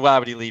 Why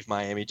would he leave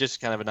Miami?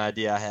 Just kind of an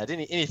idea I had.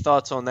 Any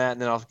thoughts on that?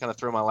 And then I'll kind of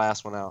throw my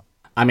last one out.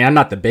 I mean, I'm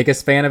not the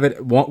biggest fan of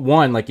it.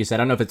 One, like you said, I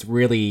don't know if it's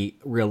really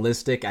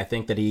realistic. I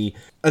think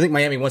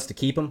Miami wants to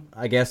keep him,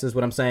 I guess is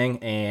what I'm saying.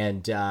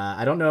 And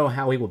I don't know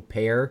how he would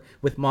pair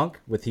with Monk.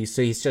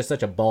 He's just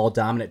such a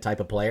ball-dominant type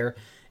of player.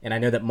 And I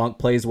know that Monk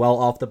plays well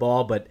off the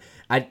ball, but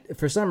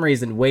for some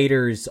reason,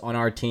 Waiters on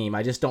our team,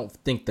 I just don't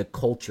think the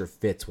culture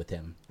fits with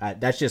him.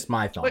 That's just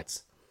my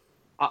thoughts.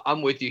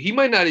 I'm with you. He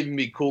might not even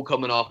be cool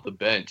coming off the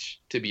bench,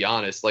 to be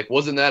honest. Like,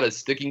 wasn't that a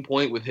sticking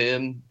point with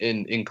him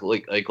in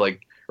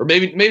or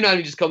maybe not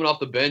even just coming off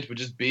the bench, but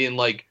just being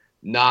like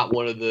not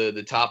one of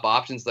the top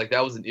options? Like,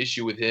 that was an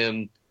issue with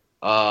him,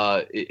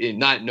 not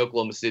in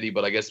Oklahoma City,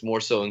 but I guess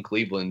more so in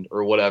Cleveland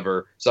or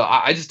whatever. So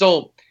I just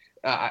don't.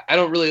 I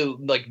don't really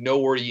know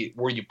where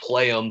you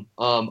play him.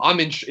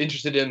 I'm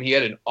interested in him. He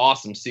had an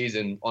awesome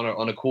season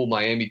on a cool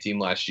Miami team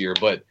last year,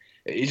 but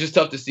it's just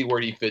tough to see where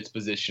he fits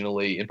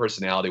positionally and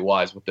personality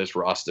wise with this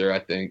roster, I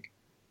think.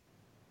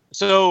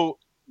 So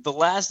the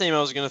last name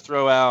I was going to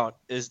throw out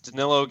is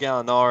Danilo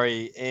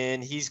Gallinari,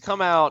 and he's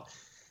come out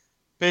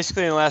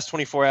basically in the last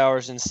 24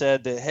 hours and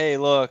said that, hey,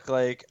 look,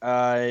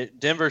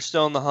 Denver's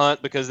still in the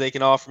hunt because they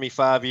can offer me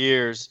 5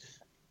 years.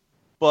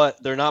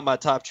 But they're not my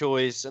top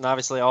choice, and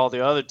obviously all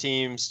the other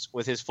teams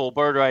with his full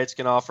bird rights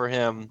can offer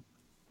him,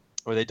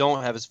 or they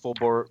don't have his full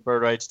bird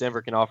rights.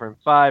 Denver can offer him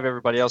 5.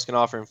 Everybody else can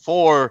offer him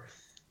 4.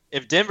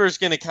 If Denver's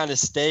going to kind of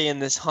stay in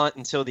this hunt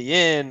until the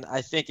end,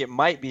 I think it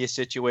might be a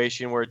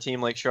situation where a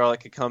team like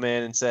Charlotte could come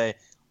in and say,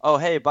 oh,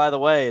 hey, by the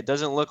way, it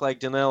doesn't look like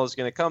Danilo is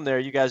going to come there.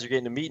 You guys are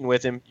getting a meeting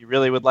with him. You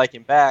really would like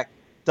him back.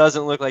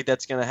 Doesn't look like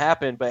that's going to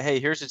happen, but hey,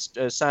 here's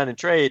a sign and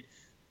trade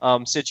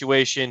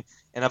situation.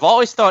 And I've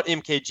always thought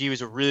MKG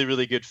was a really,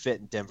 really good fit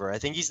in Denver. I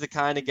think he's the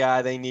kind of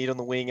guy they need on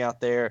the wing out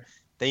there.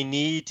 They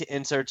need to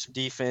insert some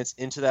defense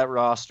into that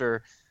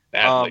roster.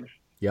 Badly.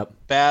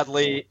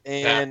 Badly.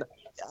 And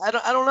I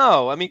don't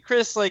know. I mean,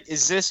 Chris,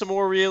 is this a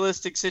more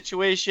realistic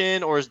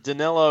situation, or is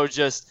Danilo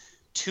just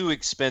too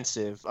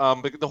expensive?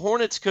 But the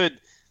Hornets could,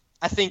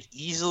 I think,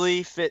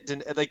 easily fit.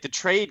 The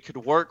trade could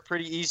work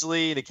pretty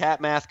easily. The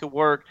cap math could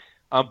work.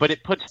 But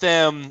it puts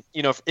them,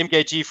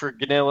 MKG for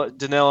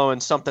Danilo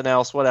and something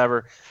else,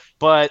 whatever.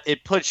 But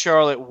it puts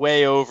Charlotte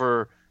way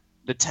over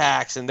the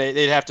tax, and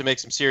they'd have to make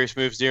some serious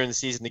moves during the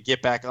season to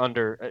get back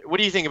under. What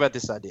do you think about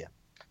this idea?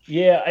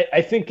 Yeah,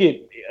 I think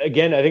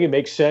it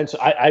makes sense.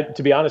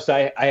 To be honest,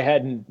 I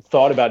hadn't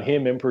thought about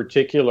him in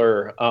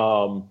particular.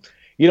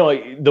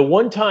 The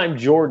one time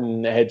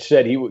Jordan had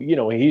said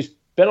he's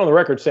been on the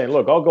record saying,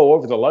 look, I'll go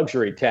over the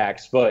luxury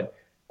tax, but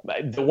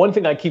the one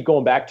thing I keep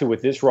going back to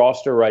with this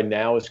roster right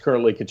now is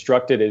currently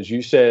constructed, as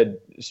you said,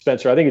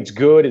 Spencer, I think it's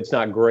good. It's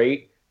not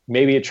great.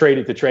 maybe a trade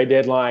at the trade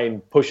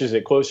deadline pushes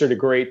it closer to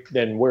great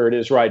than where it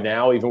is right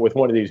now, even with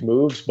one of these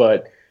moves.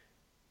 But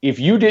if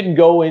you didn't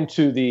go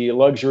into the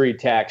luxury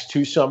tax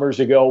 2 summers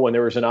ago when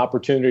there was an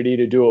opportunity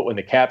to do it when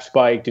the cap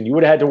spiked, and you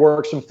would have had to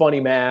work some funny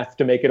math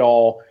to make it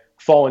all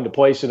fall into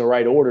place in the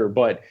right order.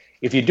 But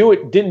if you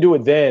didn't do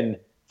it then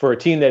for a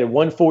team that had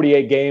won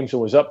 48 games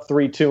and was up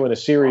 3-2 in a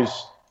series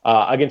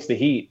against the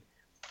Heat,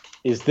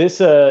 is this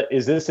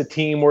a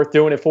team worth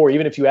doing it for?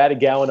 Even if you added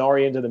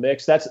Gallinari into the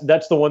mix,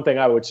 that's the one thing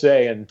I would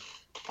say. And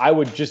I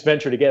would just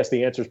venture to guess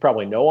the answer is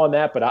probably no on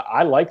that. But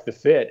I like the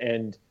fit,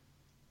 and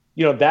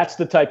that's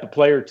the type of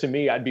player to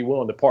me I'd be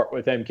willing to part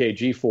with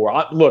MKG for.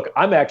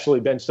 I'm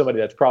actually been somebody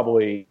that's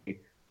probably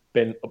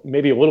been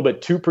maybe a little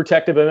bit too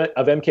protective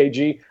of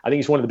MKG. I think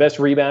he's one of the best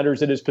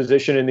rebounders at his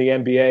position in the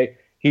NBA.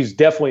 He's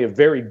definitely a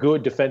very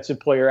good defensive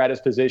player at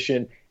his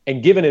position.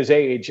 And given his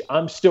age,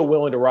 I'm still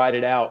willing to ride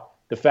it out.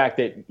 The fact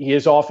that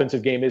his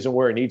offensive game isn't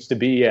where it needs to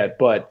be yet.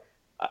 But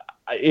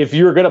if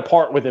you're going to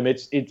part with him,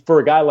 it's for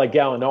a guy like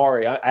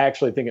Gallinari, I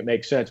actually think it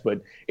makes sense.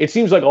 But it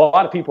seems like a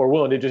lot of people are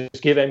willing to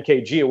just give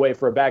MKG away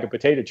for a bag of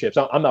potato chips.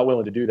 I'm not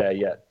willing to do that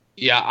yet.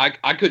 Yeah,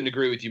 I couldn't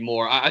agree with you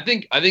more. I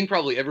think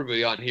probably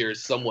everybody on here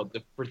is somewhat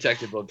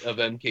protective of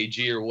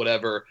MKG or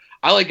whatever.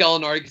 I like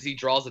Gallinari because he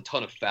draws a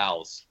ton of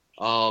fouls.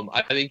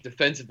 I think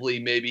defensively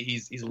maybe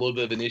he's a little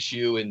bit of an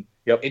issue, and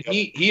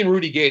he and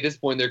Rudy Gay at this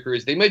point in their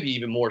careers, they might be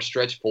even more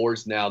stretch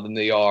fours now than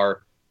they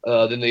are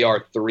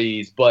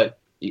threes. But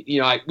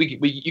you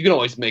can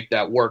always make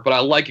that work. But I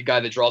like a guy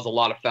that draws a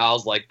lot of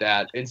fouls like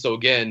that. And so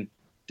again,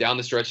 down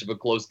the stretch of a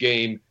close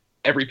game,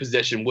 every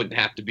possession wouldn't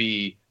have to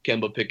be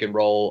Kemba pick and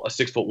roll, a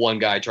 6'1"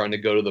 guy trying to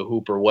go to the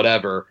hoop or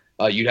whatever.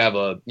 You'd have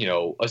a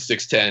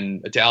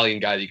 6'10" Italian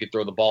guy that you could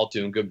throw the ball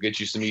to and go get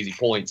you some easy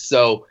points.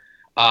 So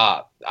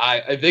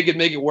if they could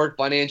make it work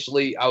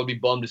financially, I would be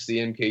bummed to see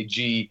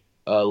MKG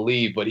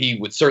leave, but he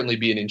would certainly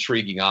be an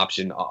intriguing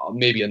option,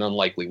 maybe an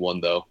unlikely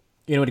one though.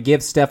 To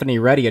give Stephanie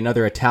Reddy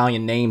another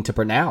Italian name to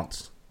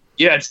pronounce.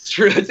 Yeah, it's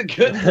true. It's a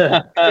good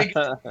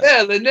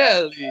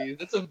Linelli.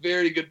 That's a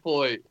very good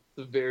point. It's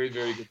a very,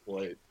 very good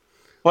point.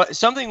 Well,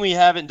 something we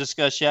haven't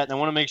discussed yet, and I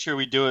want to make sure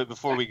we do it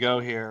before we go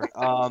here.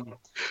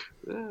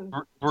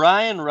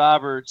 Brian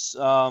Roberts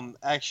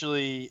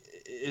actually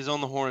is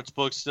on the Hornets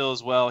book still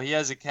as well. He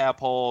has a cap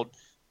hold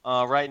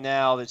right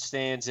now that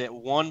stands at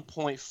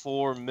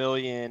 $1.4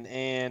 million,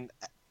 and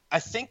I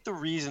think the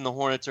reason the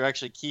Hornets are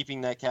actually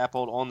keeping that cap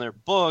hold on their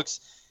books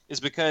is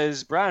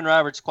because Brian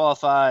Roberts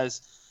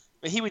qualifies,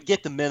 but he would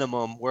get the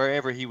minimum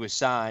wherever he was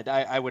signed,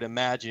 I would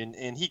imagine,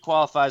 and he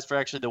qualifies for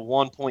actually the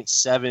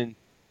 $1.7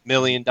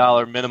 million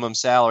minimum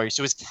salary.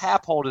 So his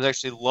cap hold is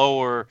actually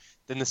lower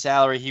than the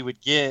salary he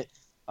would get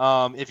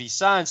if he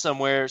signed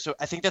somewhere. So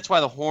I think that's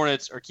why the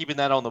Hornets are keeping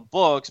that on the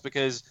books,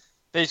 because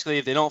basically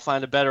if they don't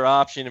find a better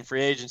option in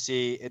free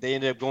agency, they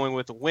end up going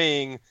with a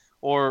wing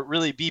or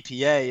really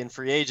BPA in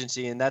free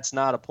agency, and that's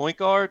not a point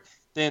guard,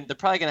 then they're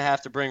probably going to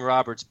have to bring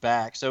Roberts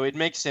back. So it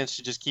makes sense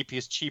to just keep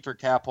his cheaper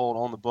cap hold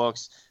on the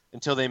books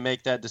until they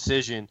make that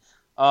decision.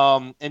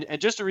 And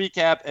just to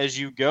recap, as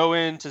you go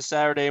into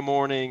Saturday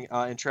morning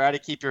and try to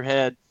keep your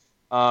head,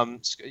 on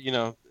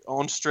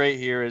straight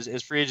here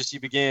as free agency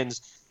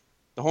begins,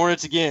 the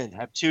Hornets, again,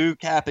 have 2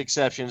 cap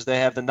exceptions. They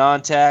have the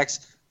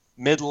non-tax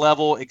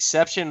mid-level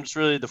exception. It's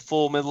really the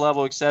full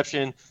mid-level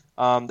exception.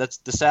 That's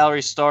the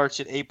salary starts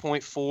at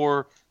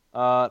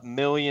 $8.4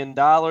 million,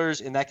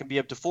 and that can be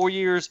up to 4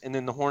 years. And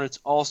then the Hornets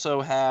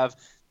also have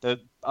the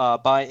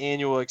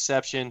biannual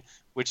exception,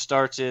 which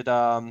starts at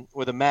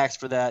where the max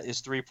for that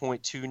is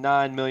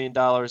 $3.29 million,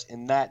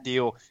 and that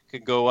deal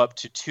could go up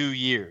to 2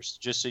 years.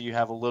 Just so you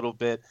have a little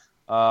bit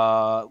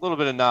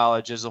of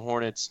knowledge as the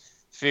Hornets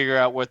figure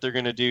out what they're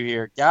going to do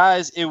here,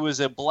 guys. It was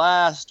a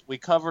blast. We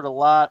covered a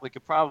lot. We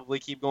could probably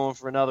keep going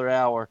for another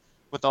hour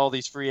with all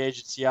these free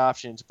agency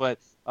options, but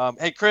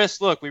hey,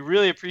 Chris, look, we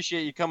really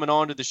appreciate you coming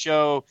on to the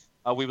show.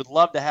 We would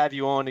love to have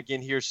you on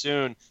again here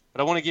soon,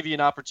 but I want to give you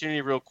an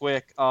opportunity real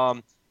quick.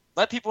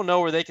 Let people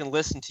know where they can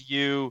listen to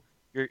you.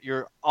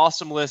 You're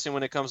awesome listen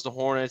when it comes to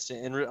Hornets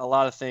and a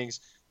lot of things,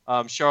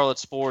 Charlotte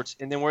sports,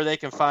 and then where they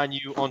can find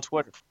you on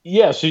Twitter.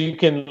 Yeah, so you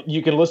can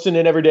listen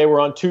in every day. We're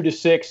on 2 to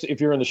 6.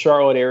 If you're in the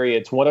Charlotte area,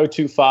 it's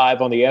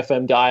 102.5 on the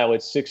FM dial.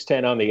 It's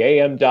 610 on the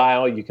AM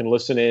dial. You can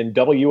listen in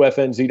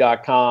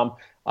WFNZ.com.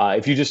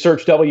 If you just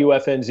search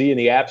WFNZ in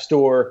the App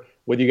Store,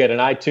 whether you get an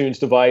iTunes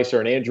device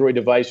or an Android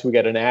device, we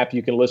got an app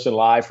you can listen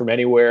live from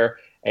anywhere.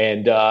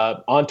 And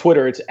on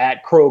Twitter, it's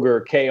at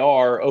Kroeger,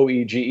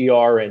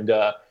 Kroeger, and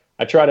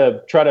I try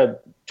to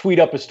tweet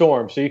up a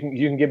storm, so you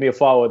can give me a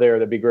follow there.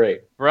 That'd be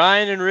great.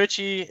 Brian and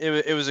Richie,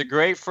 it was a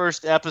great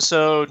first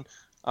episode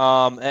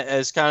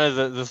as kind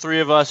of the 3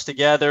 of us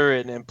together,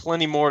 and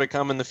plenty more to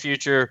come in the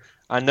future.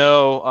 I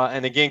know,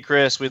 and again,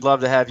 Chris, we'd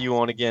love to have you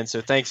on again, so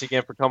thanks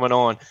again for coming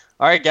on.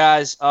 All right,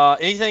 guys,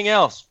 anything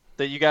else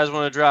that you guys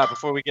want to drop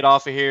before we get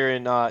off of here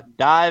and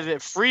dive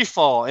at free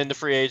fall into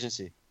free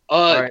agency?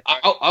 Right.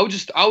 I would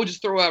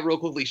just throw out real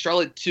quickly,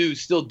 Charlotte too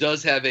still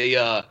does have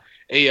a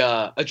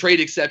trade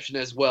exception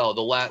as well.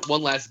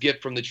 One last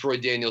gift from the Troy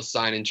Daniels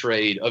sign and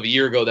trade of a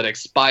year ago that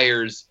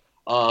expires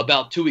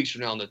about 2 weeks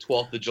from now on the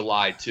 12th of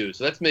July too.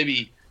 So that's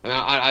maybe,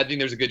 I think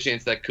there's a good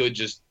chance that could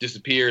just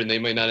disappear and they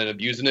may not end up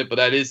using it, but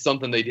that is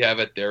something they'd have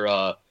at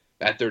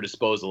their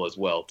disposal as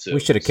well too. We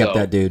should have kept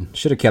that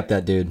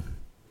dude.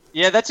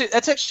 Yeah, that's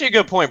actually a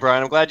good point,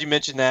 Brian. I'm glad you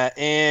mentioned that.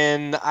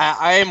 And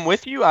I am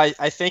with you. I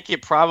think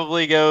it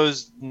probably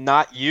goes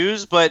not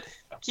used, but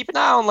keep an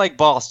eye on like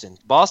Boston.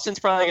 Boston's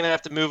probably going to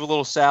have to move a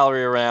little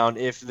salary around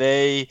if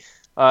they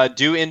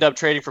do end up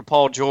trading for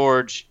Paul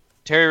George.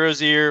 Terry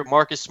Rozier,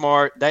 Marcus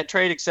Smart, that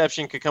trade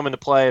exception could come into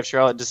play if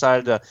Charlotte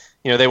decided to,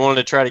 they wanted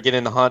to try to get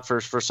in the hunt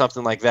for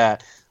something like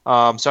that.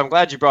 So I'm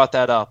glad you brought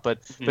that up.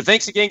 But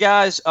thanks again,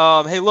 guys.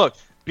 Hey, look.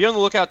 Be on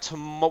the lookout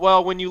tomorrow.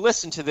 When you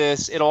listen to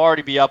this, it'll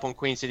already be up on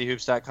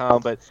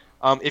QueenCityHoops.com. But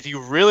if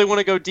you really want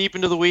to go deep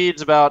into the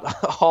weeds about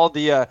all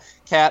the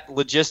cat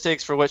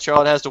logistics for what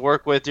Charlotte has to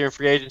work with during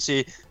free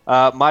agency,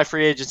 my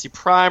free agency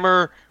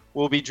primer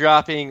will be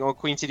dropping on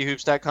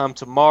QueenCityHoops.com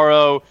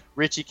tomorrow.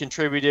 Richie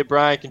contributed.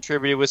 Brian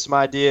contributed with some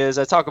ideas.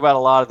 I talk about a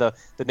lot of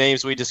the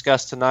names we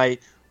discussed tonight,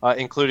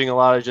 including a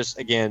lot of just,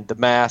 again, the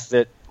math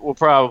that will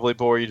probably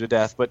bore you to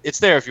death. But it's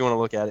there if you want to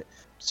look at it.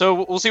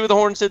 So we'll see what the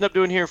Hornets end up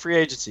doing here in free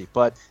agency.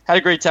 But had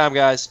a great time,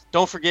 guys.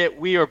 Don't forget,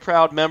 we are a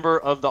proud member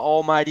of the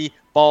Almighty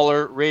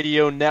Baller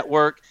Radio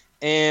Network.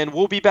 And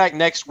we'll be back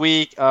next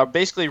week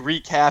basically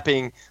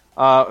recapping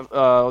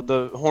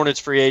the Hornets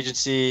free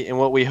agency and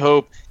what we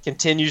hope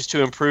continues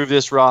to improve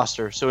this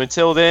roster. So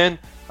until then,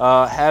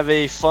 have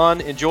a fun,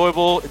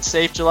 enjoyable, and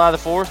safe July the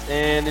 4th,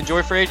 and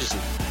enjoy free agency.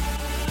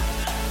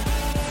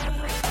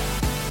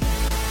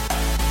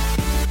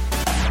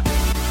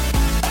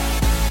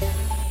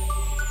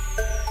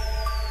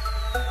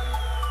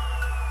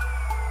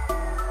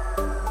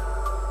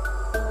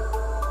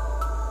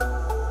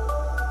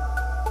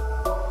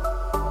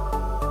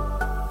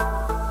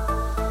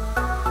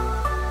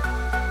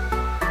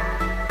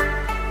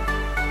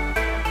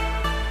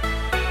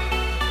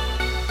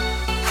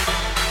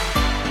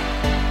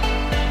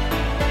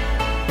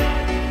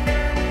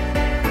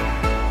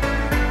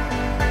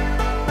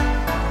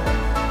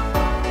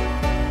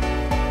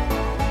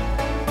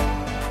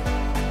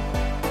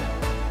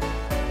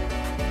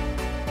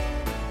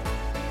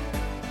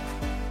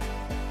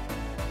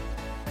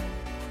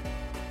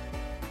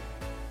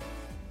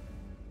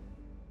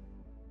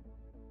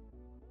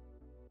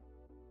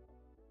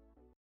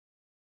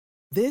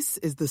 This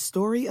is the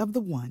story of the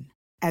one.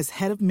 As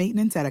head of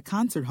maintenance at a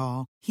concert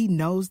hall, he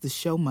knows the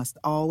show must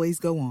always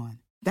go on.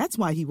 That's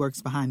why he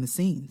works behind the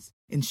scenes,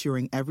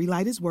 ensuring every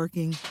light is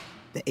working,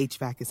 the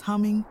HVAC is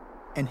humming,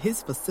 and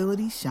his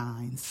facility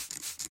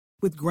shines.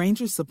 With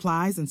Grainger's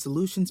supplies and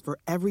solutions for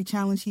every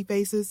challenge he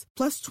faces,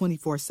 plus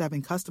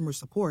 24/7 customer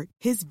support,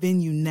 his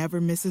venue never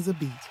misses a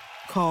beat.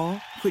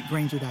 Call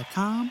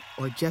quickgrainger.com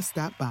or just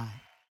stop by.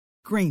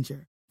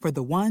 Grainger, for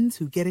the ones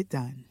who get it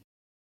done.